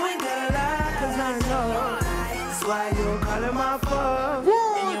fly. You ain't gotta lie, 'cause I know. That's why you call him my phone.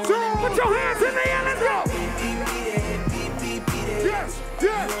 1, 2. Put your hands in the air. Let's go. Yes,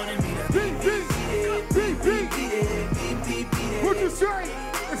 yes. Beat, beat, beat, beat. What you say?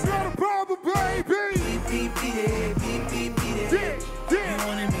 It's not a problem, baby. Yeah, yeah.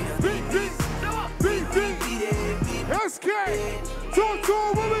 Beat, beat, beat, beat. SK. Talk to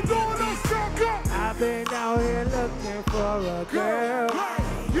him, what we doing? Let's go. I've been out here looking for a girl.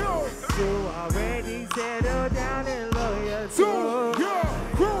 Yo. You already settled down and loyal So, to. yeah,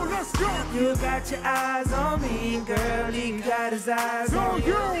 cool, let's go. You got your eyes on me, girl. He got his eyes So, on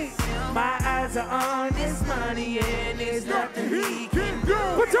you. you. My eyes are on this money, and there's nothing he can do.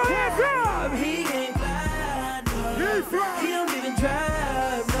 Put your hands up. He ain't fly, no. He ain't fly. He don't even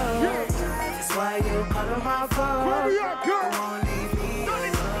drive, no. Yeah. That's why you call him my phone. Call me up, girl. Won't leave me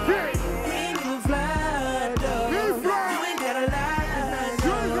alone. Yeah. He ain't even fly, no. He ain't fly. You ain't gotta lie, 'cause I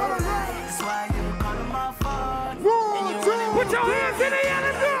You ain't know. gotta lie. That's why you call him my phone. 1, 2. Put your hands in the air.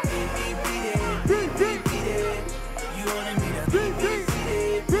 Let's go. Beat, beat, You wanted me to beat, beat,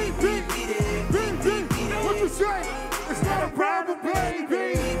 beat, beat, beat, beat. What you say? It's not a problem,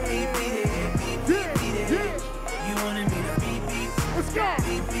 baby. Yeah, yeah. You wanted me to beat, beat, Let's go.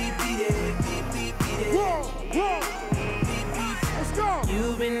 Whoa, whoa. Let's go.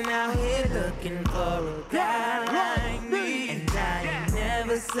 You've been out here looking for a guy like me, and I ain't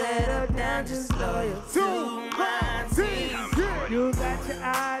never settled down, just loyal to my team. You got your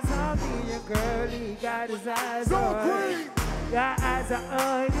eyes on me, and girl, he got his eyes So on me. green. Your eyes are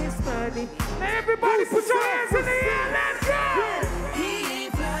on this money. Now everybody put your hands in the air. Let's go. He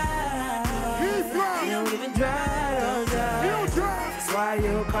ain't fly, He fly. he don't even drive, don't He drive. don't drive. That's why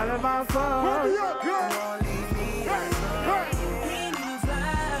you call him my Call me phone. up, girl. Won't leave me Hey, alone. hey. He ain't even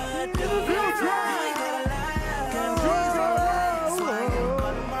fly, no. He don't drive. You ain't gotta lie, You ain't gotta lie. that's why you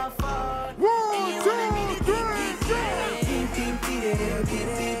call him my phone. 1, 2, 3, go.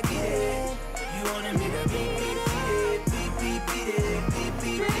 You wanted me to beat,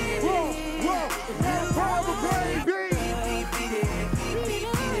 Whoa, whoa. It's not a problem, baby.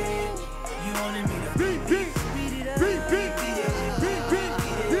 you wanted me to Beat, beat, beat, beat, beat, beat.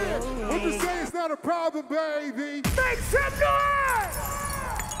 Yeah. What you say? It's not a problem, baby. Make some noise.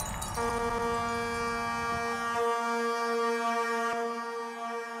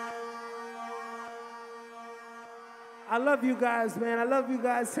 I love you guys, man. I love you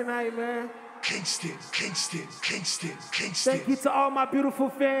guys tonight, man. Kingston, Kingston, Kingston, Kingston. Thank you to all my beautiful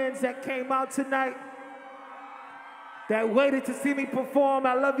fans that came out tonight, that waited to see me perform.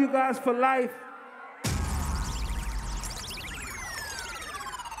 I love you guys for life.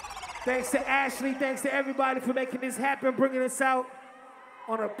 Thanks to Ashley, thanks to everybody for making this happen, bringing us out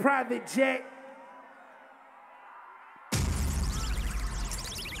on a private jet.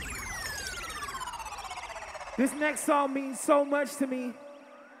 This next song means so much to me.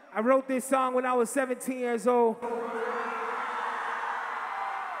 I wrote this song when I was 17 years old.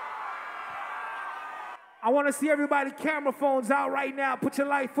 I want to see everybody camera phones out right now. Put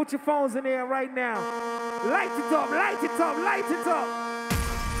your phones in there right now. Light it up, light it up, light it up.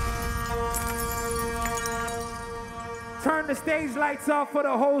 Turn the stage lights off for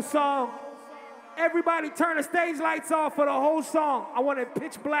the whole song. Everybody turn the stage lights off for the whole song. I want it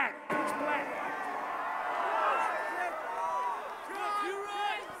pitch black, pitch black.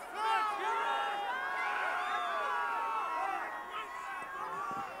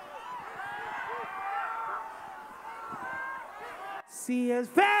 See us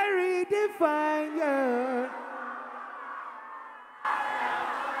very divine, yeah.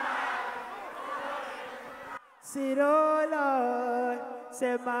 Said, oh Lord,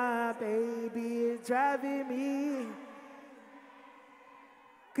 said my baby is driving me,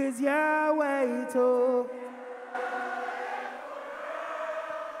 'cause you're way too.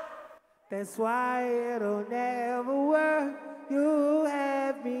 That's why it'll never work. You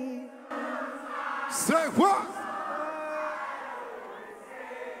have me. Say what?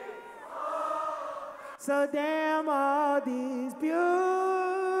 So damn all these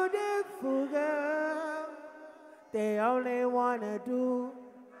beautiful girls, they only wanna do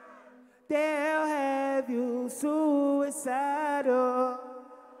they'll have you suicidal.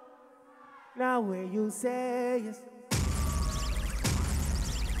 Now when you say yes.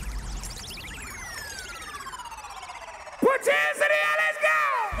 Put your hands in the air, let's go!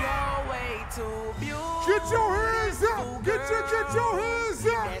 You're way too beautiful. Get your hands up! Get your hands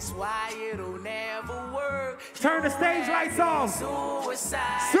up! That's why it'll never work. Turn the stage lights off.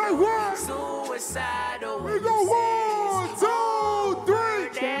 Suicidal. Say what? Suicidal. We go 1, 2, 3.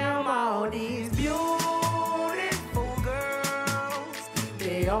 Damn all these beautiful girls.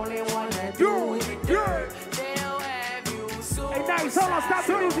 They only wanna do it dirt. They'll have you suicidal. Hey, nice, hold on, stop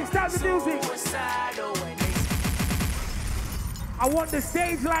the music, stop the music. Suicidal when they I want the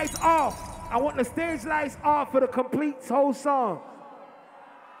stage lights off. I want the stage lights off for the complete whole song.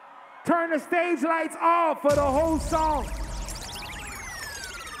 Turn the stage lights off for the whole song.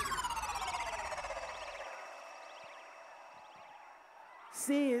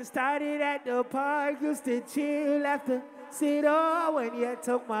 See, it started at the park, used to chill after sit all when you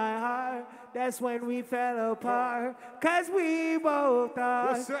took my heart. That's when we fell apart, 'cause we both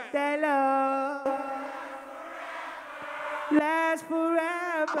thought that love last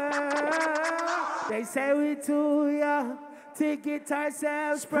forever. They say we're too young to get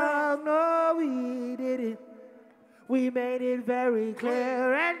ourselves sprung. No, we didn't. We made it very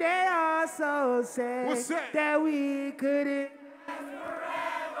clear, and they also said that we couldn't.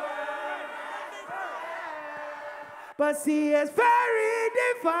 But see, it's very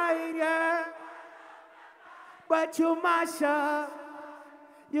divine, yeah. But you mash up.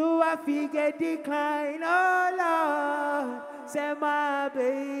 You have to get declined, oh Lord. Say my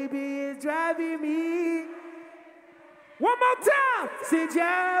baby is driving me. One more time. Since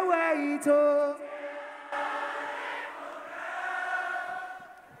you're way too.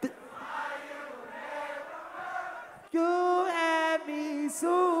 You have me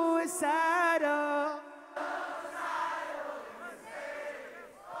suicidal.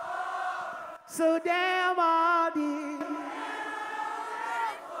 So damn all these.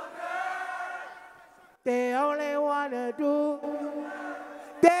 They only wanna do.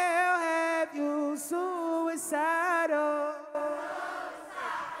 They'll have you suicidal.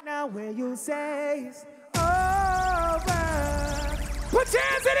 Now when you say it's over, put your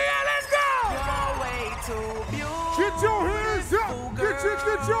hands in the air, let's go! You're way too beautiful. Get your hands up! Get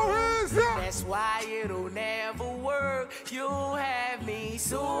your hands up! That's why it'll never work. You have me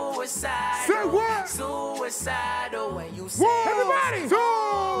suicidal. Say what? Suicidal when you say everybody!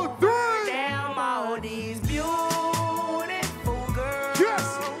 2, 3. Damn all these beautiful girls.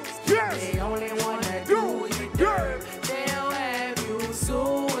 Yes, yes. They only wanna do you dirt. They'll have you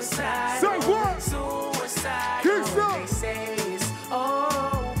suicidal. Say what? Suicidal. Kingston. They say it's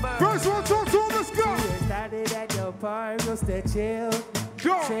over. First one, 2, 2, let's go. You started at the park, just to chill.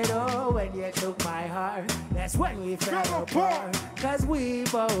 Said, oh, when you took my heart, that's when we fell apart. 'Cause we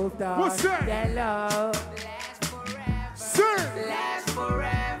both thought that love lasts forever. Last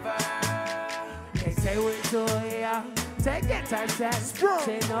forever. They say we're too young to get ourselves.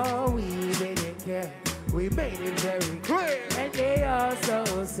 Say no, we didn't care. We made it very clear. And they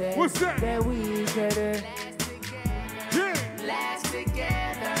also said that we couldn't last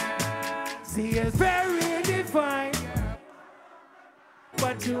together. See, it's very defined.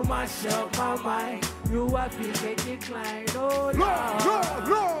 But you mash up my mind. You have to get declined. Oh, Lord.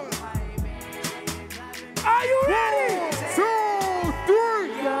 Lord. Are you ready? 1, 2,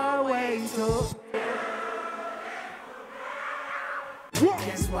 3. Your way to.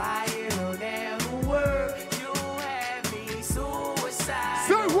 That's why it'll never work. You have me suicidal.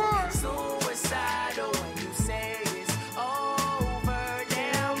 Say what? Suicidal when you say it's over.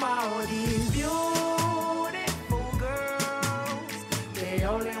 Damn all these beautiful girls. They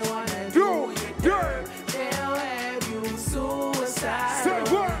only wanna do you dirt. They'll have you suicidal. Say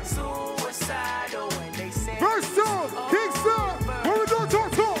what? Suicidal when they say First song, Kingston. What we doing, talk.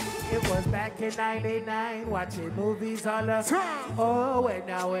 It was back in 99, watching movies all the time. Oh,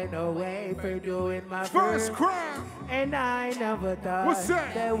 and I went away for doing my First crime. And I never thought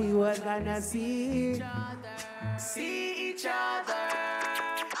that we were gonna see each other.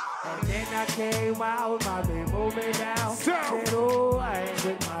 And then I came out, my baby moving down. Said, oh, I ain't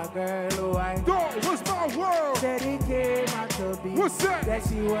with my girl, oh, I ain't. What's my world? Said it came out to be that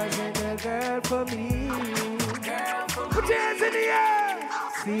she wasn't the girl for me. Put your hands in the air.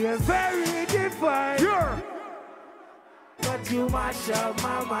 See, it's very different. Yeah. But you mash up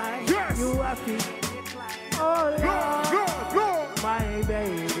my mind. Yes. You have to. Oh, Lord. My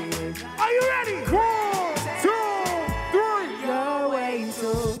baby. Are you ready? 1, 2, 3. Your way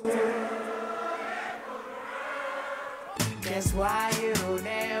to. That's why it'll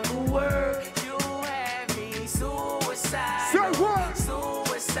never work.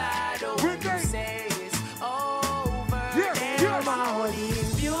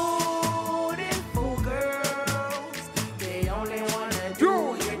 beautiful girls. They only wanna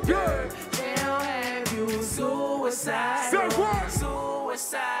do you dirt. They'll have you suicide. Say what?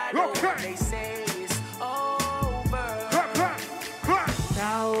 Suicide. Okay. They say it's over.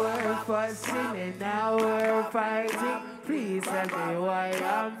 Now we're fussing and now we're fighting. Please tell me why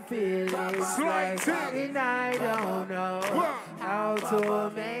I'm feeling like, and I don't know how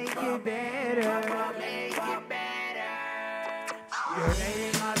to make it better. You're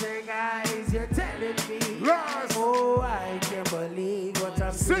dating other guys, you're telling me lies. Oh, I can't believe what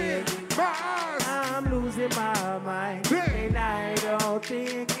I'm seeing. I'm losing my mind, and I don't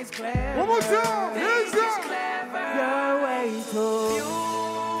think it's clever. One more time, hands up. You're way too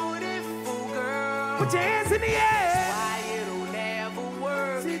beautiful, girl. Put your hands in the air. Why it'll never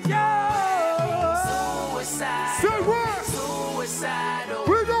work. See, suicide. Say what? Suicidal.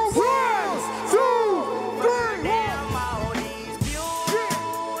 We go 1, 2, 3. Damn, all these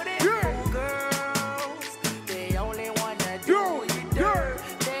beautiful girls. They only wanna do you dirt.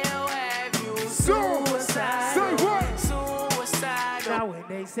 They'll have you suicide. Say what? Suicide. Now when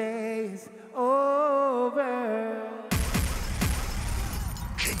they say it's over.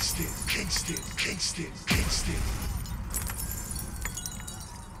 Kingston.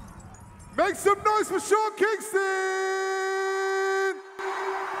 Make some noise for Sean Kingston.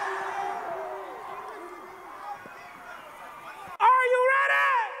 Are you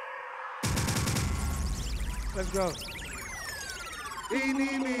ready? Let's go.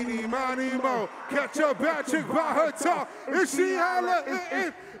 Eeny, meeny, miny, mo. Catch a bad chick by her top. If she holler,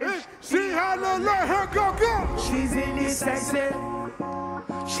 if she holler, let her go. She's indecisive.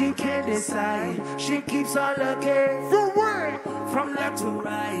 She can't decide. She keeps on looking. From where? From left to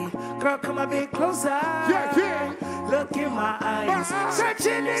right. Girl, come a bit closer. Yeah. Look in my eyes.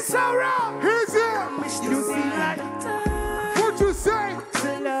 Searching is so wrong. Here's it. You see like what you say?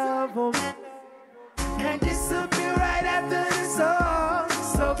 to love them and disappear right after the song.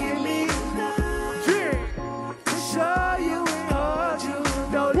 So give me to show you and hold you.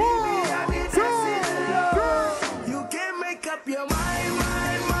 Don't leave me out here dancing alone. You can't make up your mind.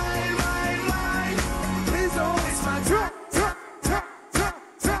 Please don't waste my time.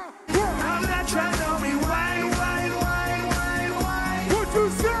 I'm not trying to rewind. What you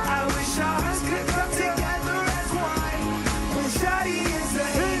say? I wish our hearts could come together as one. But Shawty is a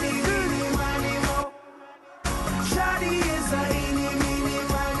eeny, meeny, miny, mo. Shawty is a eeny, meeny,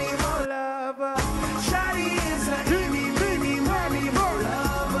 miny, mo lover. Shawty is a eeny, meeny, miny, mo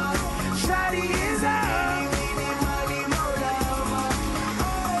lover. Shawty is a eeny, meeny, miny, mo lover.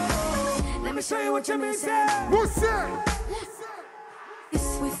 Let me show you what you're missing. What's that?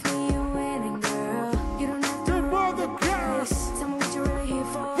 This with me, you're winning, girl. You don't have to mother girls. Tell me what you're really here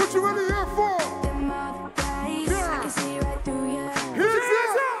for. What you really here for? Them other guys, I can see right through you. Here's it.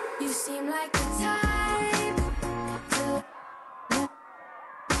 You seem like the type to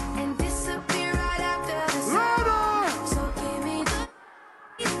and disappear right after the song. So give me the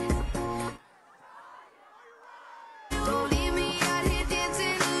don't leave me out here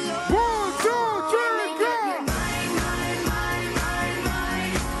dancing alone. 1, 2, 3, go.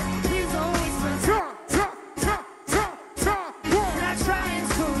 Please don't waste my time. Not trying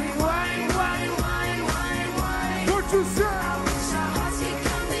to rewind. What you say? I wish our hearts could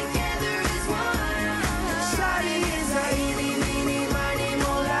come together as one. Shawty is a eeny, meeny, miny,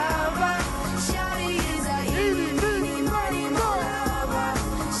 mo lover. Shawty is a eeny, meeny, miny, mo lover.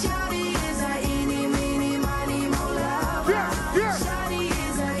 Shawty is a eeny, meeny, miny, mo lover. Yes. Shawty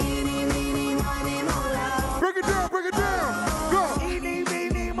is a eeny, meeny, miny, mo lover. Break it down. Go. Eeny,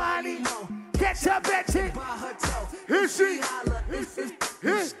 meeny, miny, mo. Catch up that chick. Here she holler.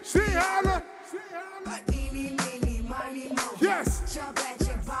 Eeny, meeny, miny, mo. Yes. Jump at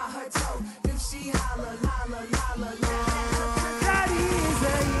you by her toe. If she holler, la la la la la. Shawty is a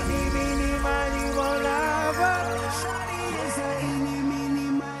eeny, meeny, miny, mo lover. Shawty is a eeny, meeny,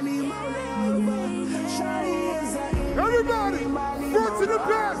 miny, mo lover. Shawty is a eeny, Everybody, front to the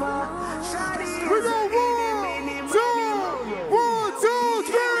back. Shawty We is go a 1, 2,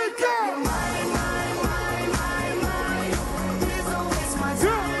 3, go. Please don't waste my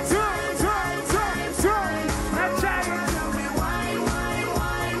time. Not trying to rewind.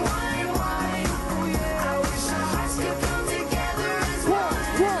 I wish our hearts could come together as one.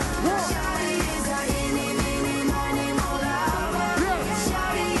 Shawty is a eeny, meeny, miny, mo lover.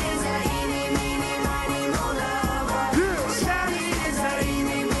 Shawty is a eeny, meeny, miny, mo lover. Shawty is a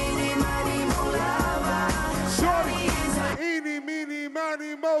eeny, meeny, miny, mo lover. Shawty is a Eeny, meeny,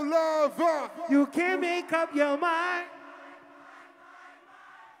 miny, mo lover. You can't make up your mind.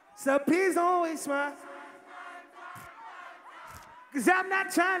 So please don't waste my 'cause I'm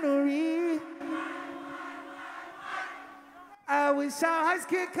not trying to read. I wish our hearts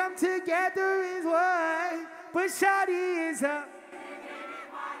could come together as one, but Shawty is a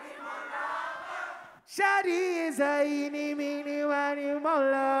Shawty is a eeny, meeny, miny, mo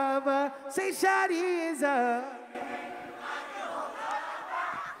lover. Say Shawty is a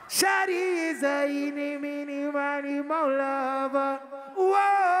Shawty is a eeny, meeny, miny, mo lover.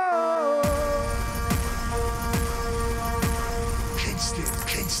 Whoa. Kingston,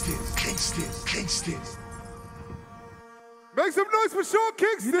 Kingston, Kingston, Kingston. Make some noise for Sean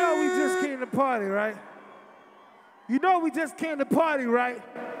Kingston. You know we just came to party, right? You know we just came to party, right?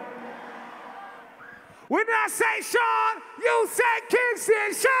 When I say Sean, you say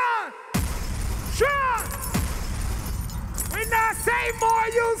Kingston. Sean! Sean! When I say more,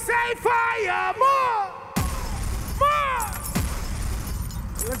 you say fire. More! More!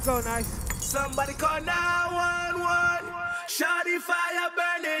 Let's go, nice. Somebody call 911. Shawty fire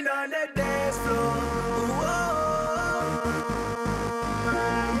burning on the dance floor. Whoa.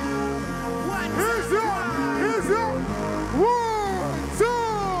 Here's up! Here's up! 1, 2,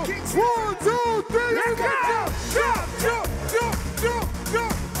 1, 2, 3, let's go! Jump, jump, jump, jump,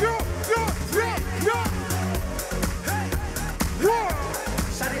 jump, jump, jump, jump, jump! Hey! Whoa!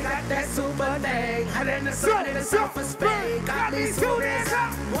 Shawty got that super thing. Hot in the sun in the south of Spain. Got me students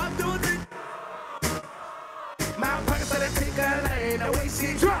up. 1, 2, 3. My pockets are the ticker lane. The way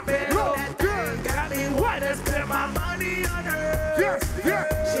she drop it on that thing. Got me wanna spend my money on her. Yes,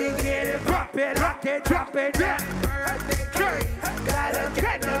 yes! She get it, pop it, lock it, drop it, yeah. Birthday cake. Got a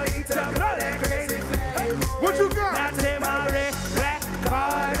candle, need to blow that crazy flame. What you got? Not in my red, black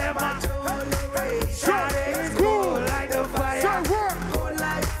card in my jewelry. Shawty is cool like the fire. Say what? Cool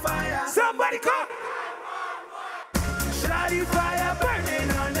like fire. Somebody call! Shawty fire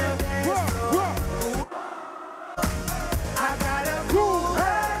burning on the dance floor. I got a cool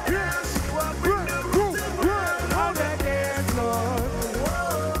head down. She walk with the roots of the world on the dance floor.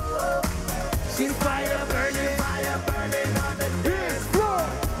 Whoa. She's fire burning on the dance floor.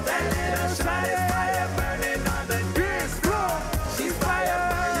 That little shot is fire burning on the dance floor. She's fire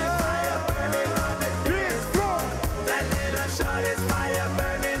burning on the dance floor. That little shot is fire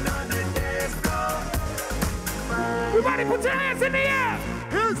burning on the dance floor. Everybody put your hands in the air!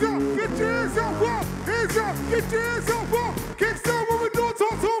 Hands up, get your hands up, walk! Hands up, get your hands up, walk! Kickstart what we doing,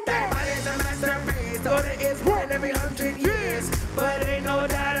 talk to them, That body's a masterpiece. Thought it is one every 100 years. But ain't no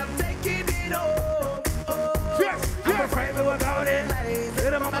doubt I'm taking it all. Yes, I'm yes! afraid we were golden ladies.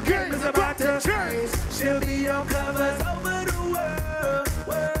 Little mama game is about to change. She'll be on covers over the world.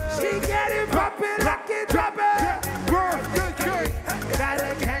 She get it, pop it, lock it, drop it! Birthday cake! Got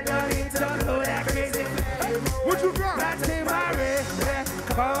a candle, need to blow that crazy flame. What you got? Not in my red, black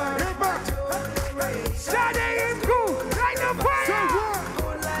card. Hit back! Shawty is cool like the Say fire! what?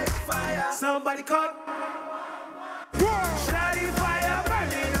 Cool like fire. Somebody call! Whoa! Shawty fire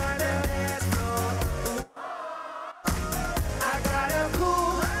burning on the dance floor. I got a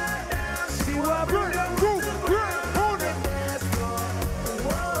cool head down. She walk with the roots of the world on the dance floor.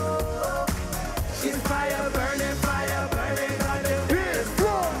 Whoa. She's fire burning on the dance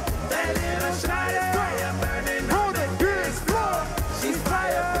floor. That little shot is fire burning on the dance floor. She's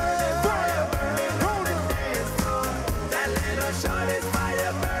fire burning on the dance floor. That little shot is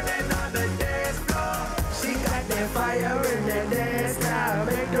fire burning on the dance floor. She got that fire in the dance now.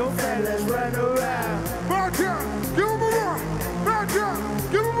 Make them fellas run around. Back down! Give him a run! Back down!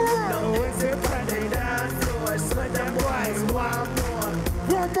 Give him a run! No, it's a Friday dance floor. Sweat them boys, one more.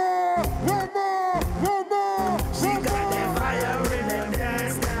 One more! One more! One more! She got that fire in the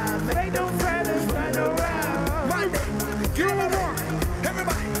dance now. Make them fellas run around. Give him a run!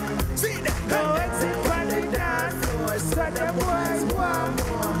 Everybody, see that. No, it's a Friday dance floor. Sweat them boys, one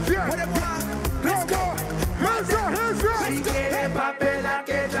more. Yeah! Let's go. Hands up! Hands up! She get it, pop it, lock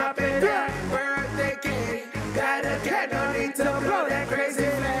it, drop it. Yeah. Birthday cake. Got a candle, need to blow that crazy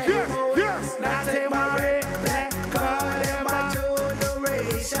flame. Yes! Yes! Not in my red, black card in my jewelry.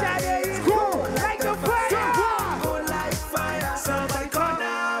 Shawty is cool like the fire! Cool like fire. Somebody call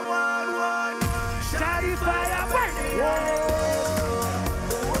 911. Shawty fire burning!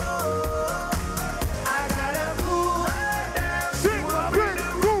 I got a cool head down. She walk with the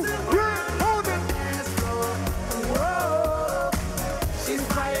roots of the world on the dance floor. Whoa. She's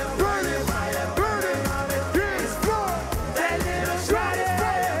fire burning on the dance floor. That little shot is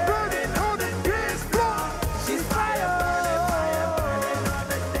fire burning on the dance floor. She's fire burning on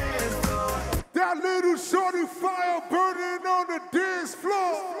the dance floor. That little shorty fire burning on the dance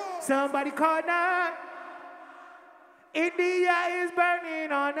floor! Somebody call 9. India is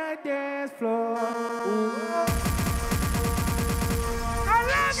burning on the dance floor. Ooh.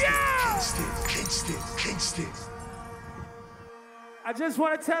 I just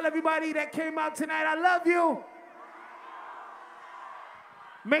want to tell everybody that came out tonight, I love you.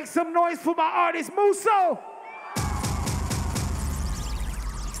 Make some noise for my artist, Muso.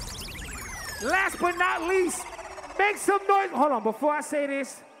 Last but not least, make some noise. Hold on, before I say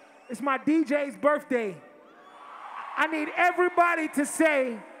this, it's my DJ's birthday. I need everybody to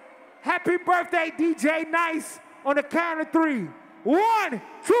say, happy birthday, DJ Nice, on the count of 3. 1,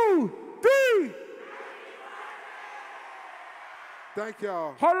 2, 3. Thank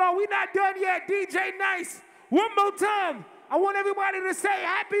y'all. Hold on, we're not done yet. DJ Nice, one more time. I want everybody to say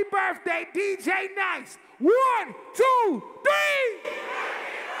happy birthday, DJ Nice. 1, 2,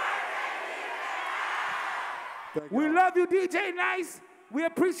 3. We love you, DJ Nice. We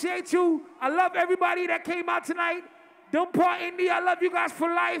appreciate you. I love everybody that came out tonight. Don't part India. I love you guys for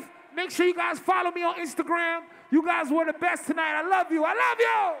life. Make sure you guys follow me on Instagram. You guys were the best tonight. I love you. I love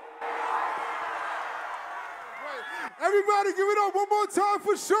you. Everybody give it up one more time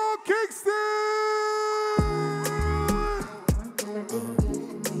for Sean Kingston.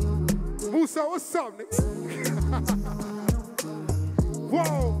 Musa, what's up, nigga?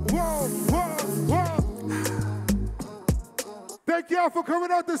 Whoa, whoa, whoa, whoa. Thank y'all for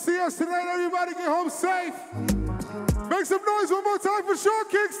coming out to see us tonight. Everybody get home safe. Make some noise one more time for Sean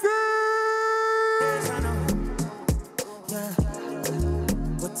Kingston.